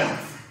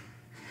death.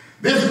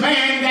 This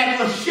man that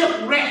was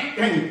shipwrecked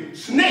and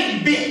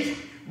snake bit,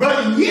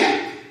 but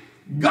yet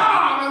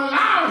God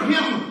allowed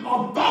him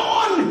a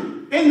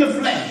thorn in the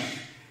flesh.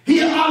 He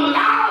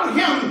allowed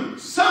him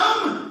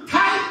some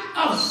type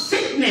of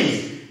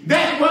sickness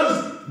that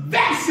was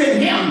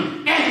vexing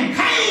him and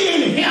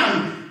paining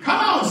him. Come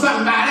on,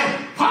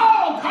 somebody.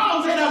 Paul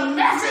calls it a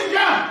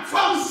messenger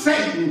from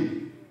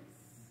Satan.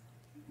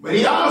 But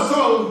he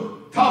also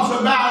talks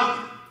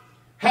about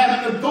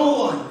having a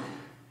thorn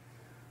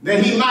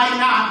that he might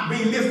not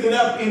be lifted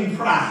up in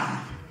pride.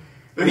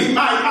 That he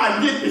might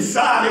not get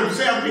beside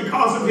himself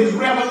because of his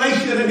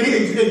revelation and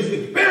his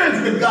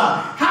experience with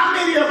God. How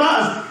many of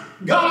us,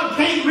 God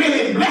can't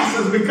really bless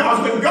us because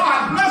when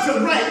God blesses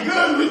us right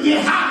good, we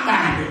get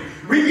hot-minded.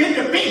 We get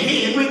the big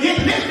head. We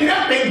get lifted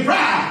up in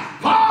pride.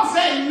 Paul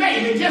said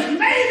maybe, just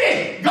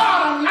maybe,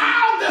 God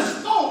allowed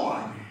this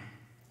thorn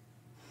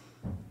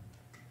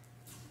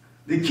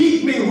to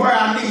keep me where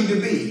I need to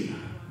be.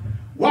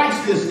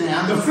 Watch this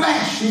now. The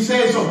flesh, he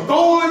says, a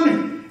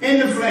thorn in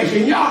the flesh.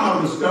 And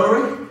y'all know the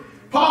story.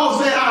 Paul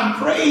said, I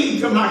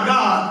prayed to my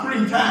God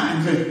 3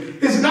 times.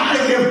 And it's not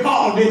as if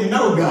Paul didn't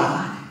know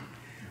God,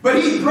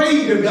 but he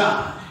prayed to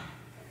God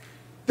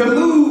to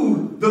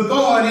move the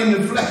thorn in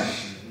the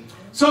flesh.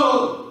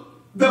 So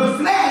the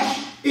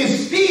flesh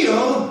is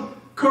still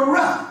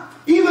corrupt.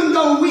 Even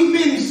though we've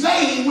been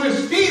saved, we're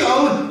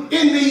still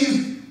in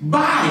these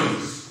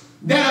bodies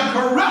that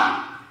are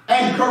corrupt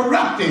and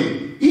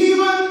corrupting.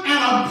 Even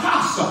an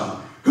apostle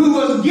who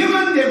was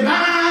given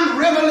divine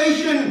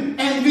revelation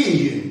and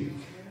vision.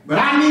 But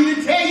I need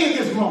to tell you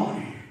this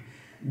morning,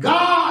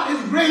 God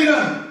is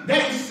greater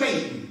than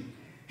Satan.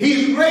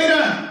 He's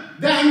greater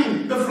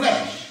than the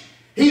flesh.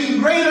 He's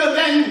greater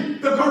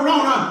than the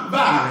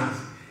coronavirus.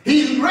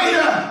 He's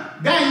greater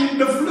than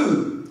the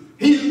flu.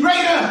 He's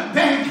greater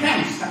than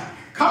cancer.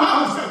 Come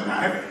on,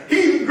 somebody.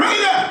 He's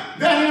greater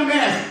than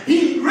MS.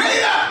 He's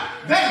greater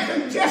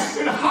than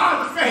congested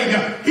heart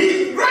failure.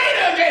 He's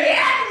greater than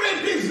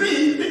every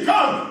disease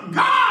because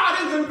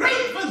God is a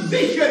great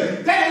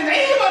physician that is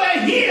able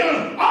to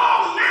heal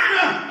all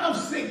manner of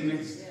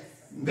sickness. Yes.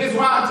 That's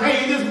why I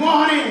tell you this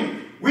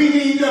morning, we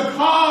need to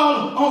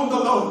call on the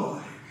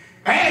Lord.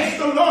 Ask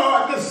the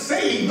Lord to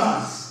save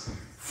us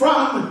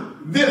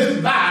from this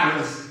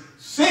virus.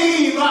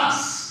 Save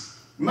us,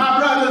 my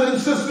brothers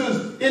and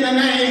sisters, in the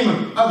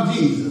name of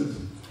Jesus.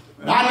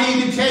 But I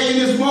need to tell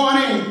you this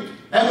morning,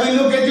 as we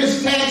look at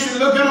this text and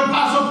look at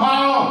Apostle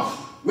Paul,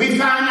 we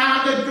find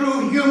out that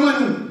through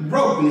human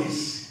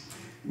brokenness,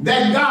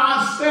 that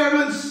God's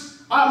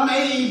servants are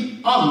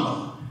made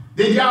humble.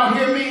 Did y'all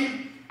hear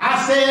me?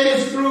 I said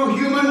it's through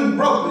human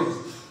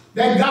brokenness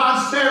that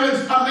God's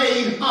servants are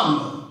made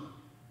humble.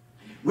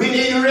 We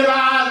need to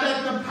realize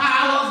that the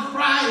power of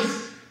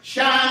Christ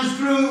shines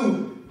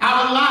through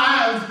our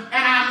lives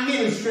and our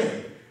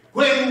ministry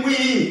when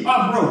we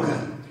are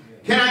broken.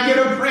 Can I get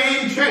a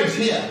praying church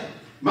here?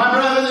 My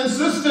brothers and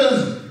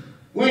sisters,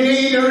 we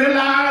need to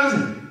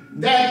realize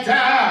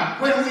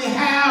that when we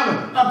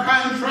have a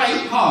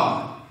contrite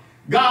heart,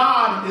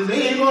 God is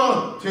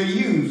able to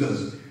use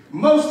us.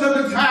 Most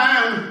of the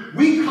time,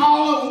 we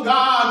call on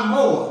God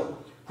more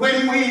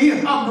when we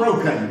are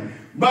broken.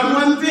 But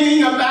one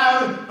thing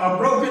about a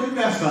broken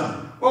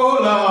vessel, oh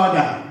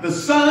Lord, the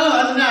sun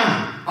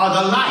or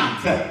the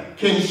light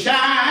can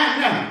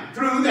shine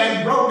through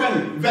that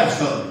broken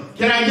vessel.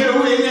 Can I get a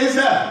witness?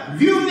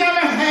 If you've never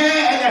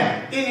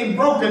had any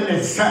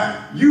brokenness,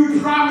 you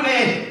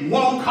probably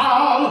won't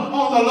call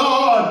on the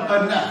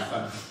Lord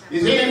enough.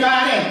 Is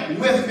anybody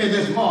with me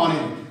this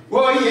morning?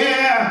 Well,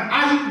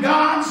 yeah,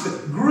 God's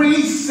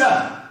grace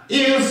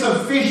is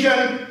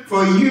sufficient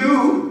for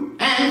you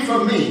and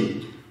for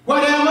me.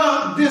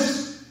 Whatever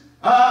this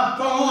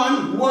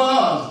thorn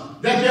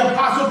was that the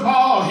Apostle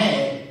Paul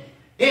had,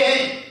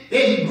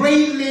 it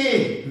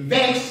greatly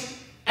vexed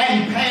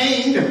and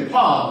pained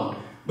Paul.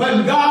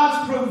 But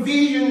God's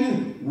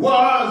provision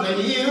was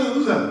and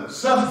is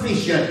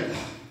sufficient.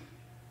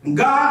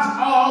 God's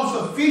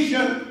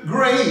all-sufficient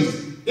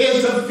grace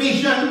is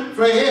sufficient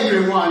for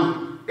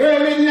everyone.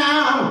 Every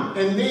now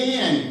and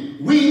then,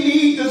 we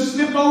need to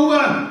slip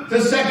over to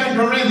 2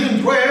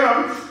 Corinthians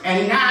 12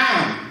 and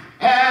 9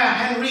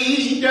 and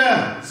read 2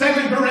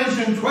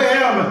 Corinthians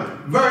 12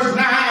 verse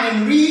 9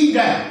 and read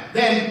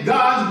that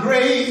God's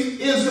grace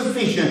is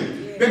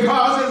sufficient.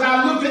 Because as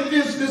I looked at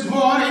this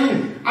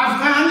morning, I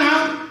found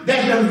out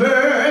that the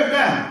verb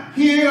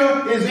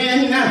here is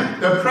in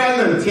the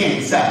present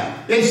tense.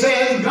 It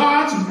says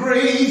God's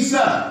grace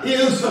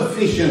is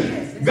sufficient.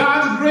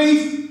 God's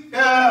grace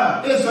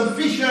is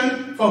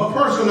sufficient for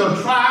personal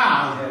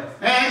trial.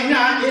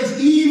 And it's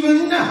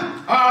even ever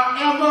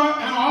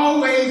and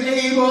always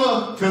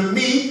able to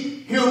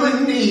meet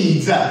human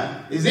needs.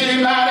 Is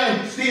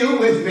anybody still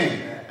with me?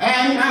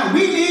 And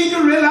we need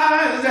to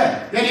realize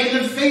that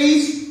in the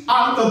face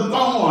of the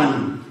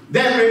thorn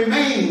that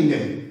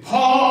remained,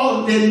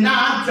 Paul did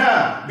not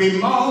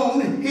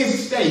bemoan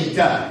his state.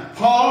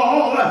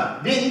 Paul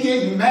didn't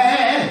get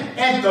mad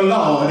at the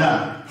Lord.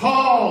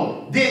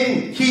 Paul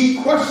didn't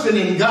keep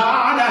questioning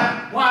God.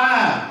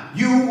 Why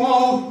you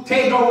won't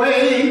take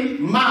away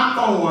my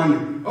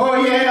thorn?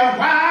 Oh yeah,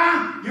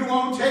 why you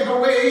won't take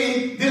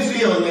away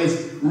this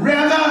illness?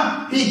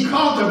 Rather, he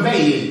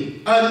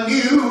cultivated a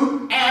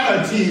new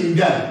attitude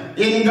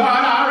in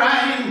God. All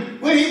right,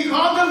 when he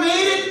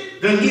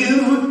cultivated the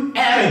new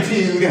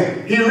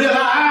attitude, he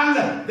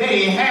realized that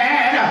he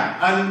had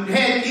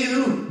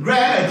new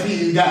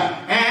gratitude.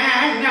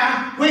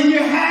 And when you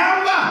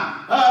have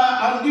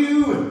a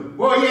new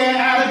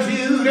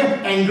attitude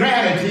and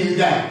gratitude,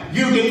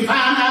 you can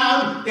find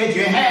out that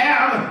you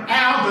have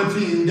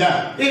altitude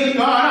in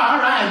God. All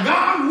right,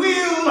 God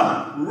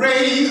will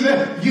raise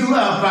you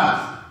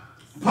up.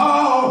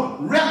 Paul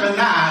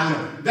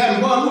recognized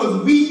that what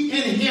was weak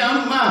in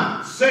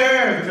him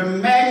served to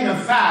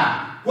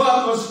magnify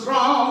what was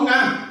strong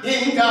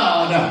in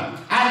God.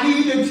 I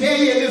need to tell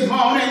you this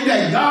morning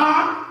that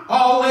God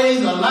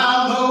always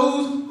allows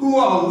those who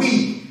are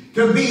weak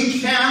to be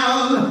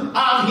channels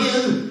of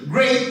his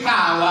great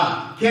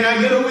power. Can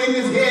I get a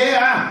witness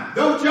here?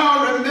 Don't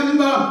y'all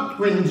remember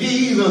when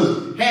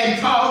Jesus had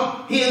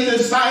taught his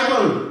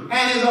disciples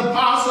and his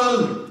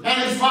apostles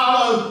and his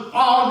followers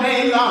all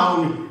day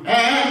long?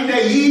 And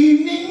the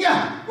evening,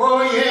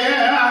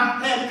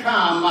 had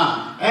come.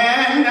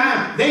 And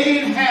they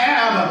didn't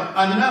have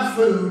enough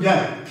food.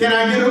 Can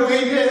I get a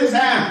witness?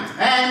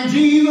 And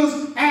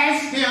Jesus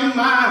asked him,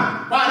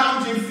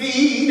 why don't you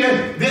feed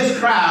this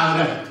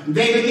crowd?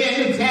 They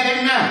began to tell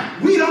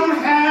him, we don't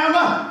have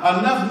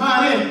enough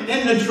money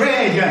in the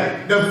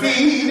treasure to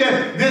feed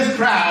this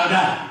crowd.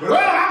 Well,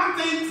 I'm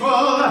thankful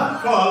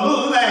for a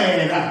little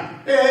lad.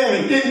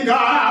 In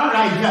God, all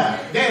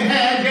right, they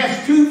had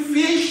just 2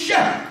 fish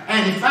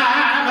and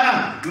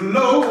 5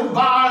 low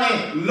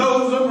barley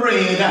loaves of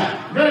bread.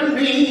 That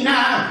means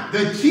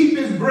the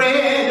cheapest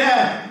bread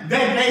that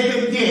they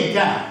could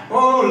get.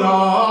 Oh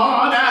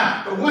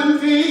Lord, one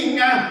thing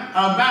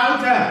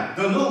about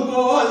the little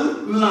boy's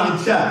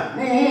lunch,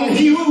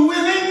 he was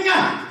willing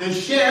to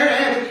share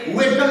it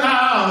with the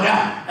Lord.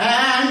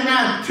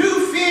 And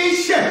 2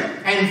 fish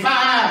and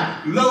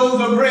 5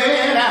 loaves of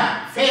bread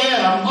fed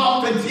a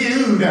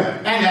multitude,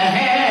 and they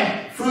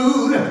had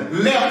food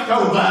left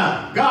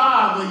over.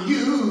 God will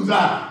use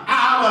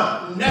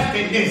our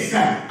nothingness,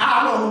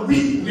 our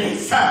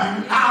weakness,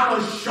 our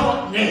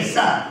shortness,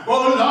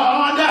 oh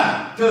Lord,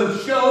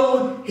 to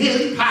show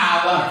his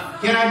power.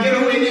 Can I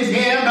get a witness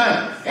here?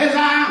 But as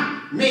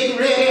I make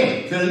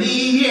ready to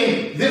leave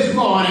you this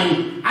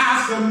morning,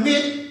 I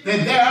submit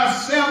that there are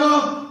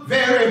several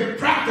very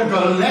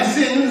practical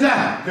lessons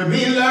to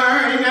be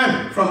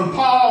learned from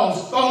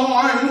Paul's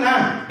thorn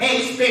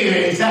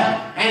experience.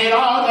 And it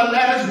ought to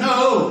let us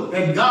know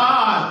that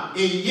God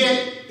is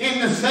yet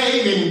in the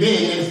saving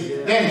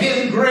business, that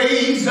his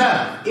grace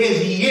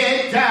is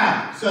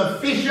yet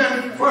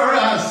sufficient for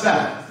us.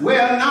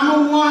 Well,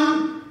 number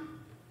one,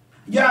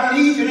 I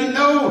need you to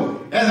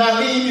know as I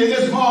leave you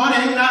this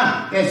morning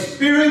that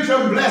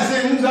spiritual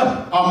blessings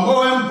are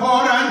more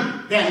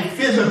important than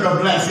physical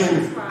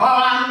blessings. Oh,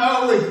 I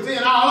know we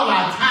spend all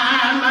our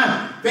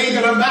time thinking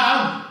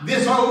about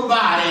this old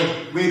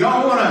body. We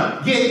don't want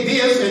to get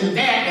this and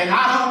that, and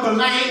I don't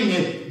blame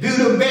you.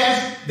 Do the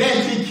best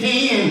that you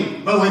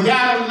can, but we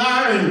got to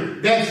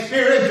learn that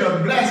spiritual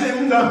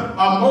blessings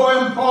are more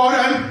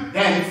important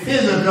than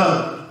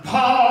physical.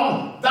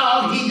 Paul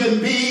thought he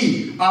could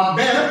be a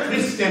better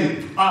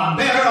Christian, a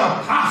better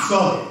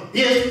apostle,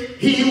 if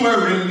he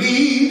were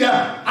relieved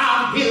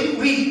of his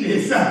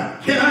weakness.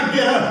 Can I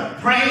get a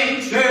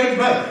praying church?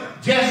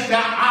 But just the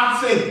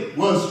opposite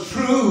was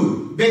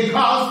true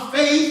because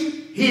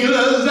faith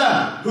healers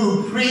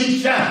who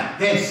preach that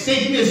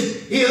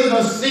sickness is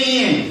a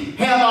sin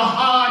have a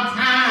hard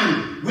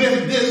time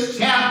with this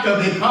chapter,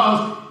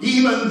 because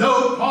even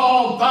though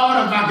Paul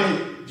thought about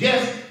it,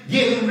 just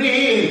getting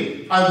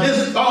rid of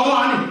this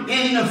thorn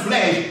in the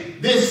flesh,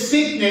 this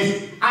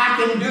sickness, I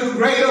can do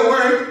greater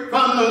work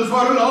for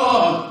the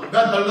Lord.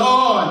 But the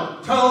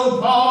Lord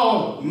told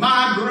Paul,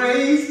 my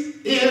grace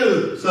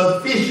is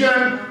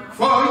sufficient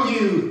for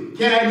you.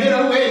 Can I get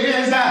a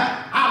witness?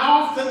 I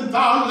often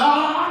thought,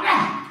 Lord,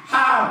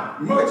 how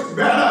much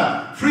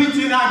better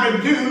preaching I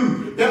could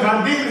do if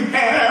I didn't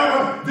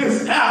have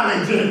this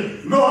allergy.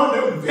 Lord,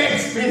 it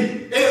vexes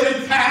me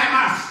every time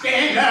I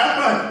stand up,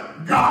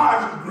 but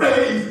God's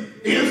grace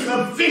is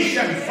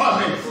sufficient for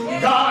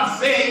me. God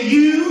said,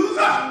 use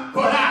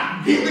what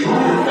I've given you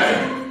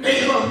that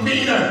able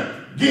me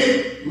to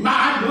get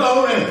my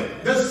glory.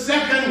 The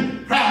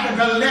second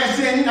practical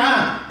lesson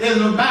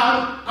is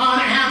about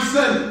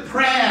unanswered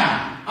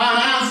prayer.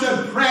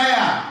 Unanswered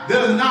prayer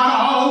does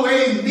not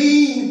always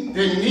mean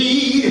the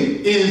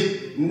need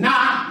is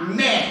not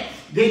met.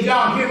 Did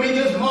y'all hear me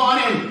this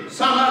morning?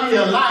 Some of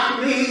you,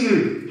 like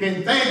me,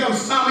 can think of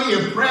some of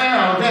your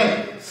prayers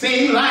that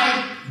seem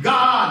like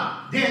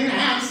God didn't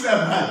answer,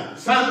 but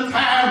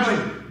sometimes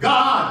when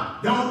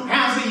God don't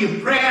answer your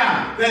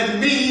prayer, that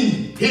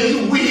means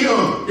His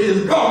will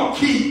is going to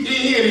keep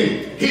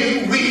in.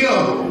 His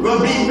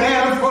will be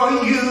better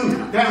for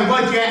you than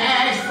what you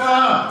ask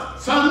for.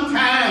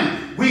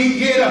 Sometimes we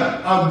get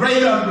a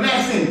greater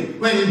blessing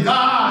when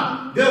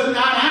God does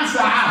not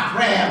answer our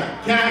prayer.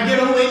 Can I get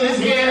a witness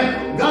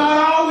here?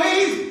 God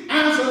always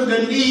answers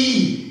the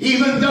need,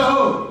 even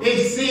though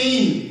it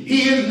seems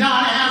He is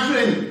not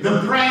answering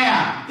the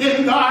prayer.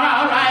 Isn't God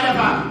all right? If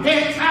I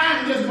had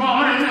time this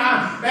morning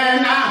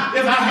and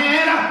if I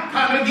had a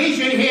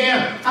congregation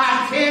here,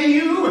 I tell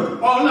you,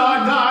 oh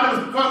Lord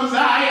God from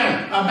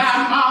Zion,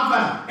 about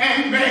Martha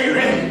and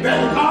Mary,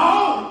 that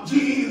all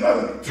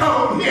Jesus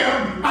told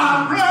him,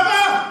 our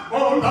brother,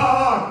 oh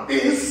Lord,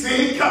 is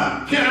sick.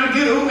 Can I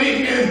get a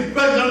witness?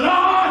 But the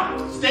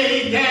Lord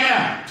stayed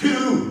there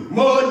 2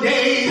 more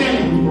days,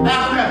 and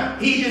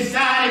after He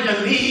decided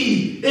to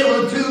leave, it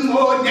was 2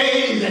 more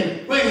days,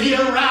 and when He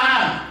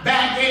arrived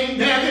back in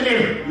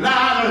Bethany,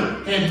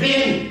 Lazarus had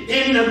been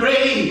in the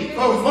grave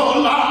for 4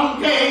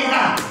 long days.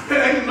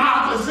 And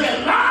Martha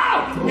said,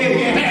 Lord, if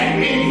you had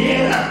been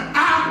here,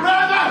 our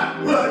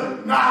brother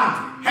would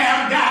not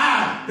have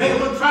died. They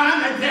were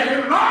trying to tell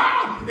him,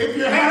 Lord, if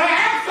you had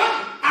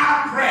answered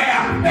our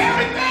prayer,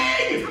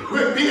 everything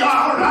would be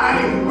all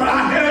right. But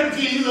I heard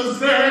Jesus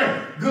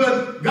say,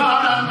 good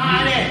God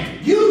Almighty,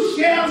 you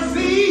shall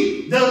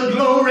see the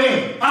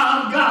glory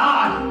of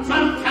God.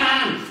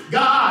 Sometimes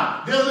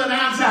God doesn't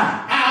answer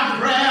our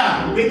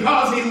prayer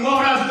because He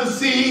wants us to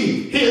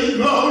see His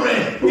glory.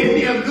 If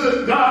He's a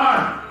good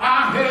God,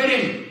 I heard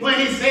Him when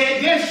He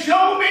said, just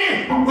show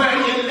me where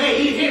you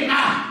laid Him.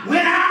 I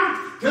went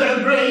out to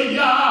the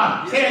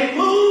graveyard, said,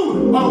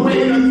 move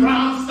away the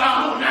throne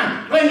stone.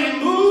 When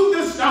they moved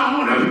the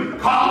stone,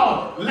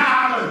 called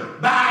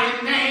Lazarus by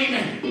his name,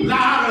 and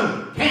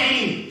Lazarus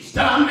came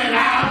stumbling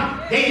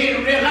out. They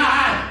didn't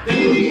realize that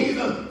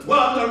Jesus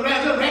was the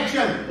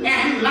resurrection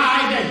and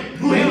life, and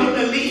whoever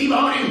believes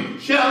on Him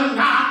shall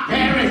not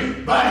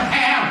perish but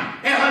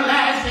have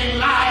everlasting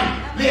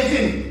life.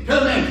 Listen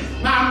to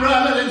me, my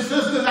brothers and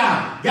sisters,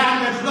 I've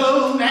got to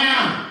close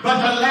now, but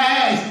the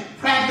last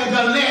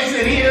practical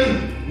lesson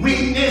is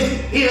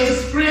weakness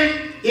is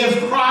strength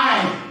if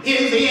Christ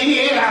is in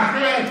it. I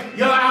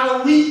said,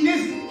 our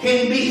weakness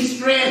can be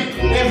strength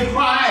if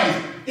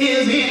Christ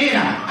is in it.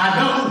 I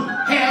don't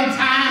have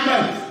time,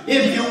 but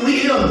if you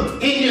will,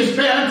 in your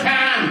spare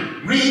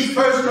time, read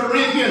 1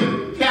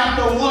 Corinthians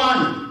chapter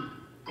 1,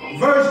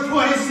 verse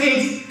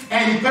 26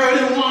 and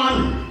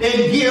 31.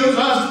 It gives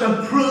us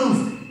the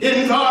proof.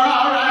 Isn't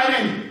God all right?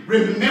 And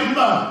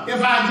remember,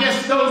 if I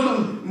just throw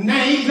some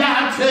names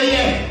out to you,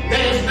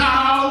 that it's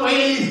not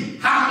always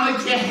how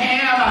much you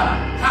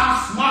have,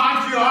 how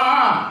smart you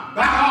are,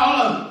 by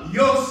all of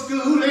your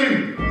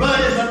schooling, but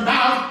it's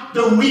about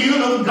the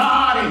will of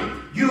God,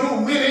 and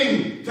you're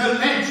willing to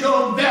let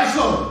your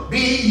vessel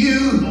be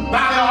used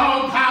by the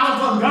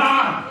all-powerful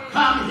God.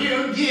 Come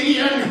here,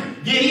 Gideon.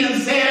 Gideon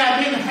said,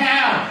 I didn't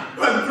have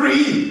but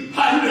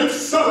 300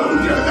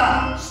 soldiers.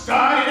 I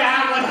started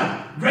out with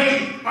a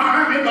great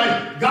army,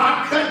 but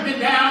God cut me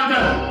down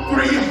to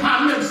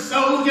 300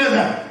 soldiers.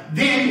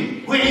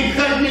 Then when He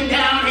cut me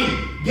down,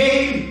 He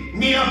gave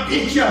me a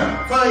picture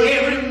for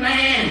every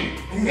man.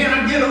 And then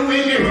I get a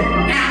witness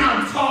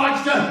and a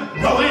torch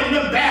to go in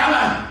the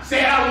battle.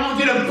 Said, I want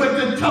you to put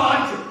the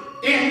torch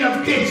in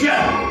the picture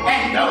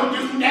and don't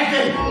do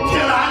nothing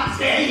till I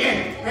tell you.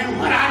 And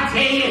when I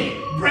tell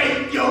you,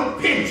 break your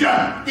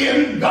picture.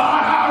 Isn't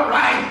God all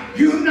right?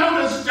 You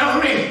know the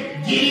story.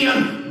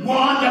 Gideon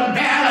won the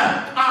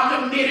battle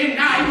of the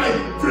midnight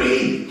with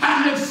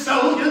 300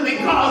 soldiers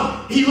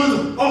because he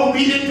was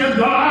obedient to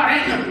God.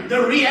 And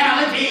the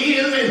reality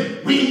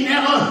is we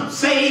never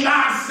save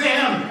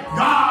ourselves.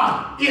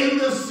 God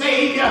is the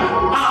Savior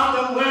of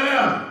the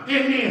world.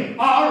 Isn't He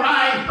all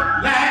right?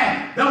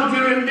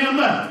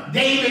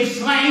 a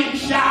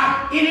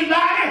slingshot.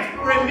 Anybody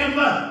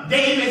remember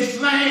David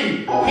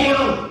slaying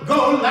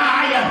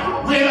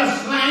Goliath with a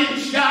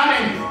slingshot?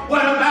 And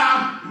what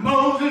about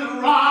Moses'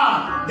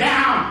 rod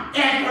down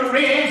at the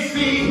Red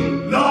Sea?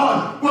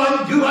 Lord,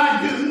 what do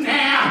I do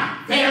now?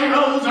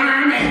 Pharaoh's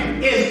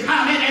army is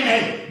coming and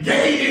they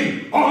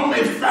gaining on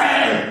me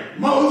fast.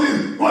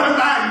 Moses, what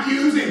about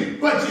using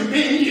what you've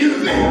been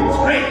using?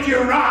 Scrape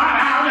your rod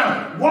out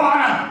of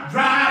water,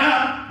 dried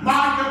up,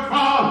 mark the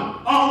cross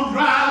on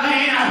dry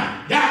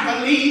land. Got to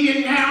leave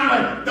you now.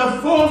 But the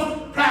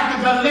fourth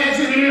practical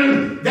lesson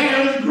is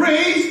there is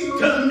grace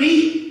to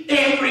meet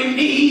every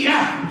need.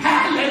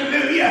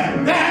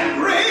 Hallelujah. There's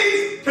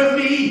grace to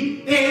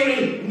meet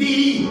every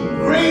need.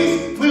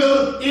 Grace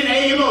will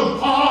enable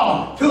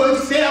Paul to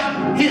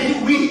accept his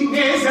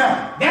weakness.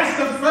 That's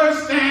the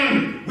first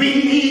thing we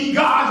need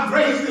God's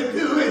grace to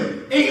do,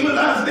 is enable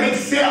us to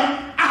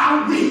accept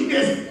our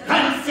weakness,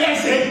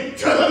 confess it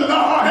to the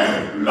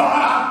Lord. Lord,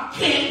 I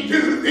can't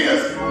do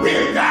this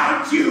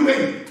without you,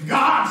 and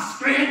God's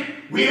strength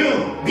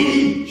will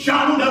be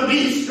shown to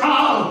be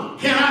strong.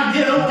 Can I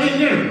get a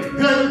witness?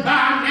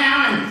 Goodbye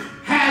now and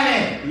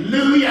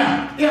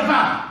hallelujah. If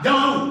I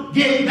don't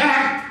get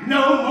back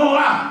no more,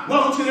 I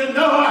want you to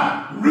know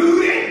I'm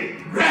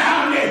rooted,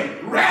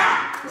 grounded,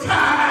 wrapped,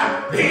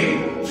 tied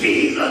in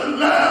Jesus'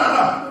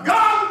 love.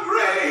 God's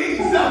grace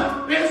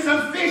is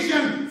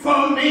sufficient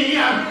for me.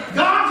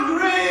 God's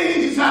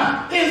grace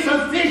is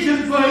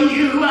sufficient for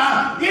you.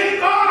 Is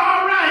God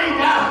all right?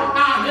 I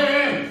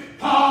heard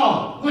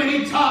Paul when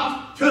he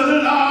talked to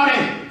the Lord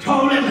and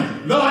told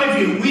him, Lord, if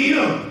you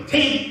will,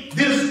 take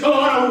this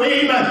sword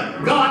away.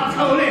 But God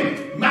told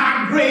him,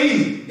 my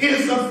grace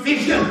is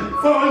sufficient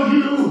for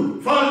you.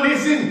 For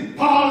listen,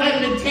 Paul,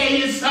 let me tell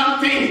you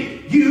something.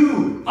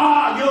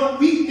 Your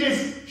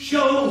weakness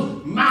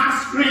shows my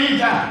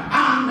strength.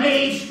 I'm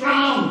made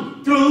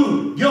strong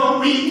through your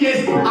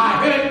weakness.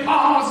 I heard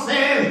Paul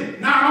say,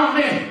 not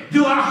only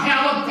do I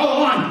have a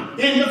thorn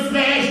in the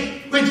flesh,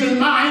 which is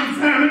my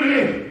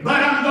infirmity,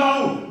 but I'm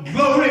going to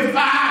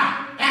glorify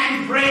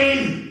and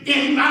praise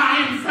in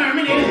my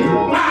infirmity.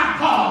 Why,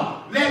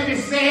 Paul? Let me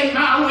say it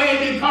my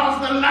way, because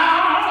the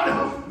Lord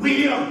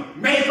will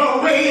make a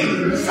way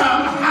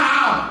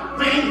somehow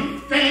when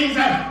things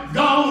have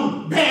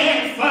gone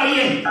bad for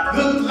you.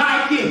 Look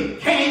like you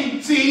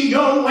can't see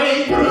your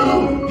way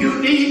through. You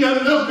need to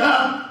look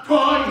up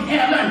toward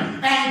heaven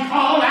and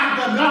call out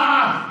to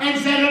God and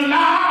say,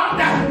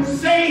 Lord,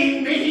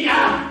 save me.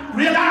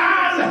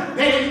 Realize that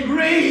His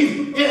grace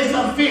is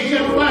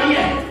sufficient for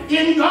you.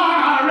 In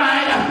God, all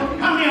right.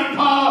 Come here,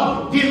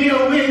 Paul. Give me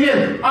a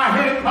witness. I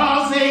heard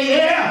Paul say,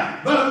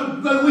 yeah,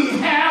 but we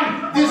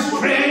have this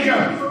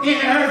treasure in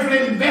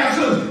earthly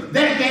vessels,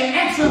 that the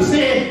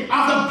excellency of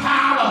the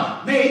power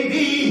may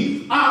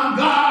be of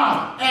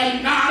God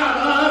and not of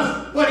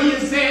us. What are you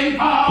saying,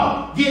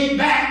 Paul? Get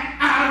back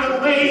out of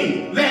the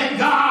way. Let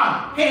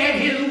God have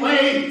His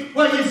way.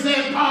 What are you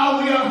saying,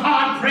 Paul? We are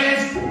hard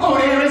pressed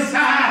on every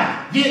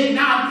side, yet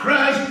not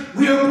crushed.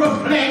 We are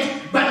perplexed,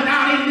 but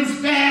not in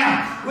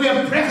despair. We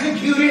are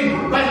persecuted,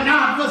 but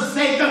not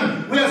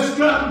forsaken. We are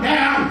struck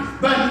down,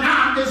 but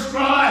not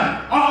destroyed.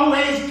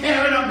 Always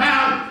carried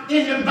about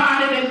in the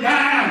body and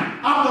dying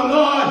of the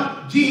Lord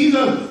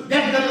Jesus,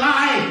 that the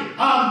life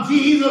of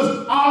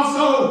Jesus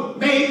also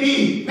may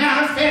be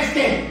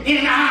manifested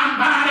in our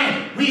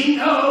body. We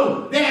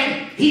know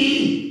that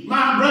He,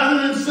 my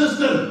brothers and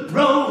sisters,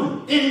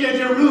 rode into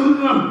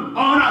Jerusalem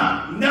on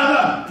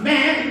another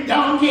man's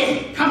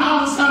donkey. Come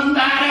on,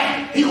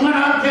 somebody. He went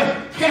up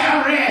to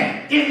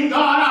carry in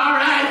God, all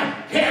right,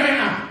 carrying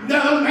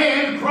another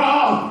man's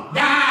cross,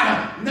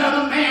 died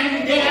another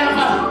man's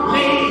death,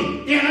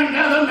 laid in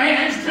another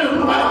man's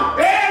tomb.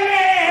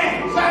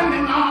 Early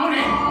Sunday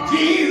morning,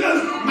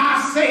 Jesus,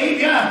 my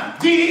Savior,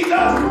 Jesus,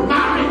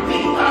 my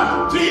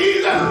Redeemer,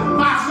 Jesus,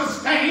 my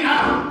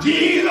Sustainer,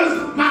 Jesus,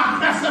 my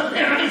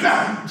Perseverance,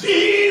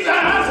 Jesus,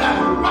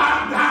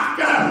 my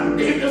doctor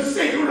in the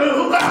sick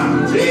room,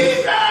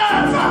 Jesus,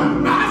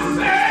 my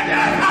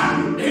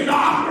surgeon in the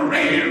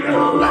operating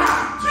room,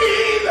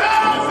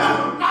 Jesus,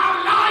 my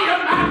lawyer,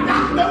 my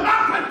doctor, my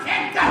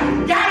protector,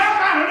 get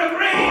up out of the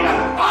grave.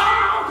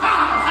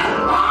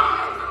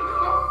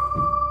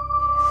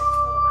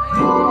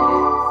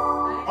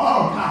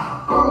 Oh, God.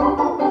 Oh,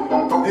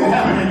 God. In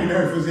heaven and in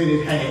earth was in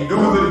His hand.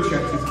 Those are the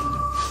churches.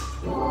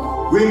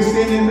 We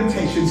extend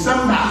invitation.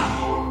 Somebody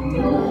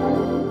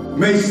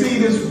may see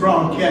this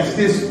broadcast,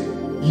 this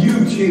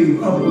YouTube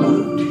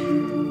upload.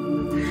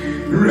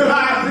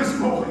 Realize this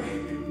morning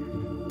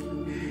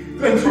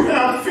that you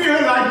now feel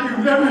like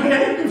you've never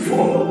had it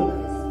before.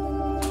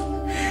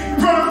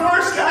 For the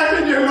first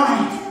time in your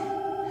life,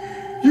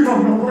 you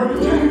don't know where to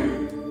turn.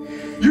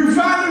 You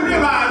finally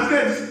realize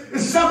that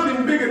it's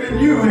something bigger than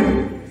you,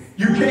 and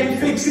you can't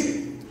fix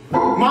it.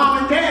 Mom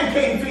and Dad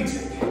can't fix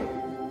it.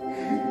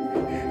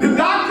 The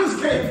doctors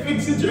can't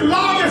fix it. Your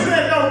lawyer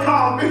said, don't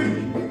call me.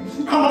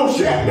 I'm going to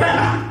shut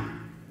down.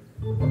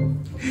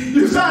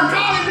 Your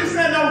psychologist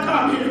said, don't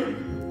come here.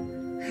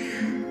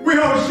 We're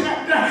going to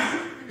shut down.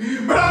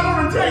 But I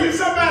want to tell you,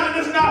 somebody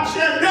that's not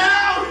shut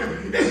down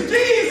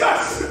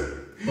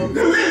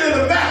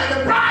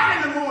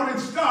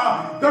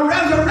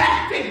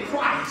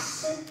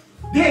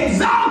The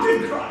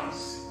exalted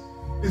Christ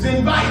is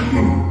inviting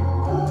you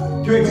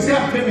to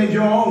accept him as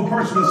your own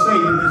personal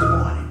Savior this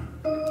morning.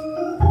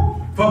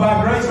 For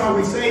by grace are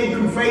we saved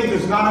through faith.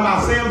 It's not of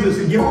ourselves, it's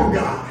a gift of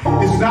God.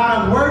 It's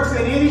not of works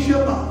that any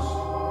shall boast.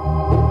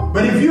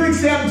 But if you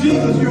accept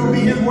Jesus, you will be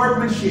his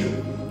workmanship,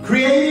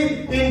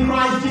 created in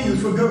Christ Jesus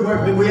for good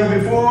work that we have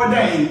before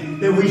ordained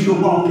that we shall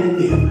walk in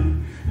them.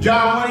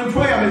 John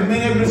 1:12, as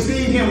many have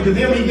received him, to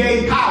them he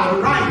gave power,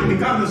 the right to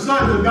become the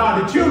sons of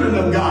God, the children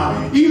of God,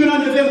 even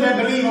unto them that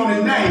believe on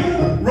his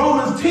name.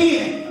 Romans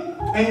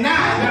 10:9,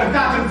 that if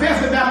thou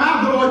confess with thy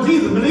mouth the Lord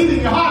Jesus, believe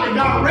in your heart that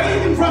God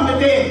raised him from the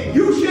dead,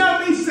 you shall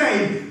be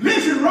saved.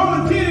 Listen,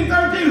 Romans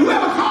 10:13,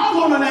 whoever calls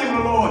on the name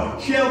of the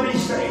Lord shall be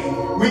saved.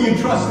 Will you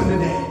trust him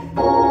today?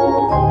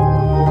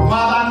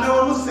 Father, I know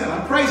I'm a sinner. I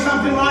pray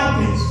something like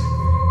this,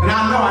 and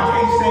I know I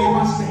can't save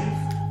myself.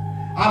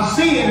 I've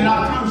sinned and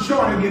I've come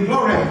short of your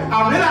glory.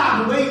 I realize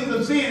the wages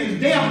of sin is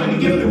death, but the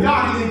gift of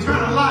God is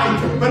eternal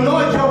life. But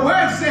Lord, your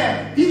word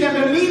said, he that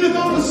believeth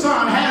on the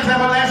Son has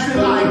everlasting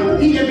life.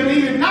 He that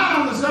believeth not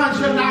on the Son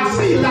shall not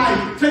see life.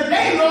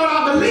 Today, Lord,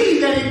 I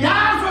believe that he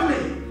died for me.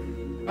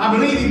 I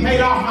believe he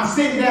paid off my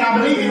sin debt. I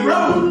believe he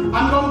rose.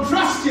 I'm going to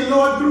trust you,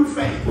 Lord, through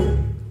faith.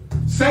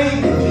 Save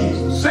me,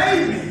 Jesus.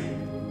 Save me.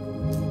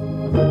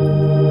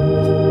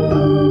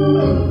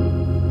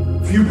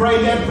 If you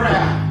prayed that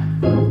prayer,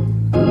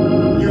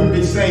 you'll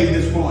be saved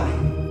this morning.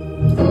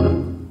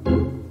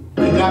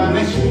 May God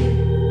bless you.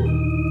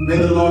 May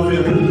the Lord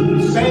fill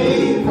you.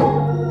 Save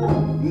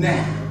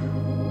now.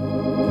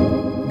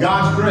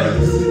 God's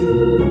grace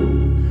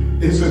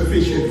is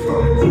sufficient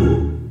for us.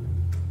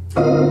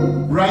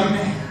 Right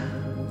now,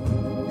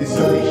 it's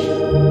sufficient.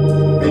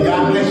 May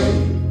God bless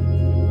you.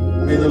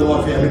 May the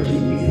Lord forever keep you.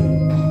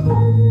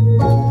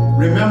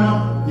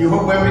 Remember, New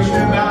Hope Baptist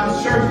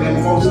Baptist Church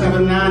at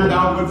 479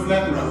 Dogwood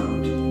Flat Road.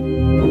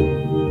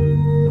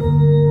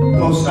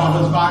 Post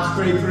Office Box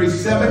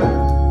 337,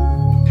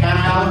 Tanner,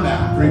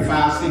 Alabama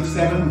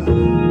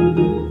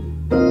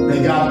 35671. May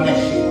God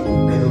bless you.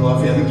 May the Lord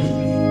forever keep you.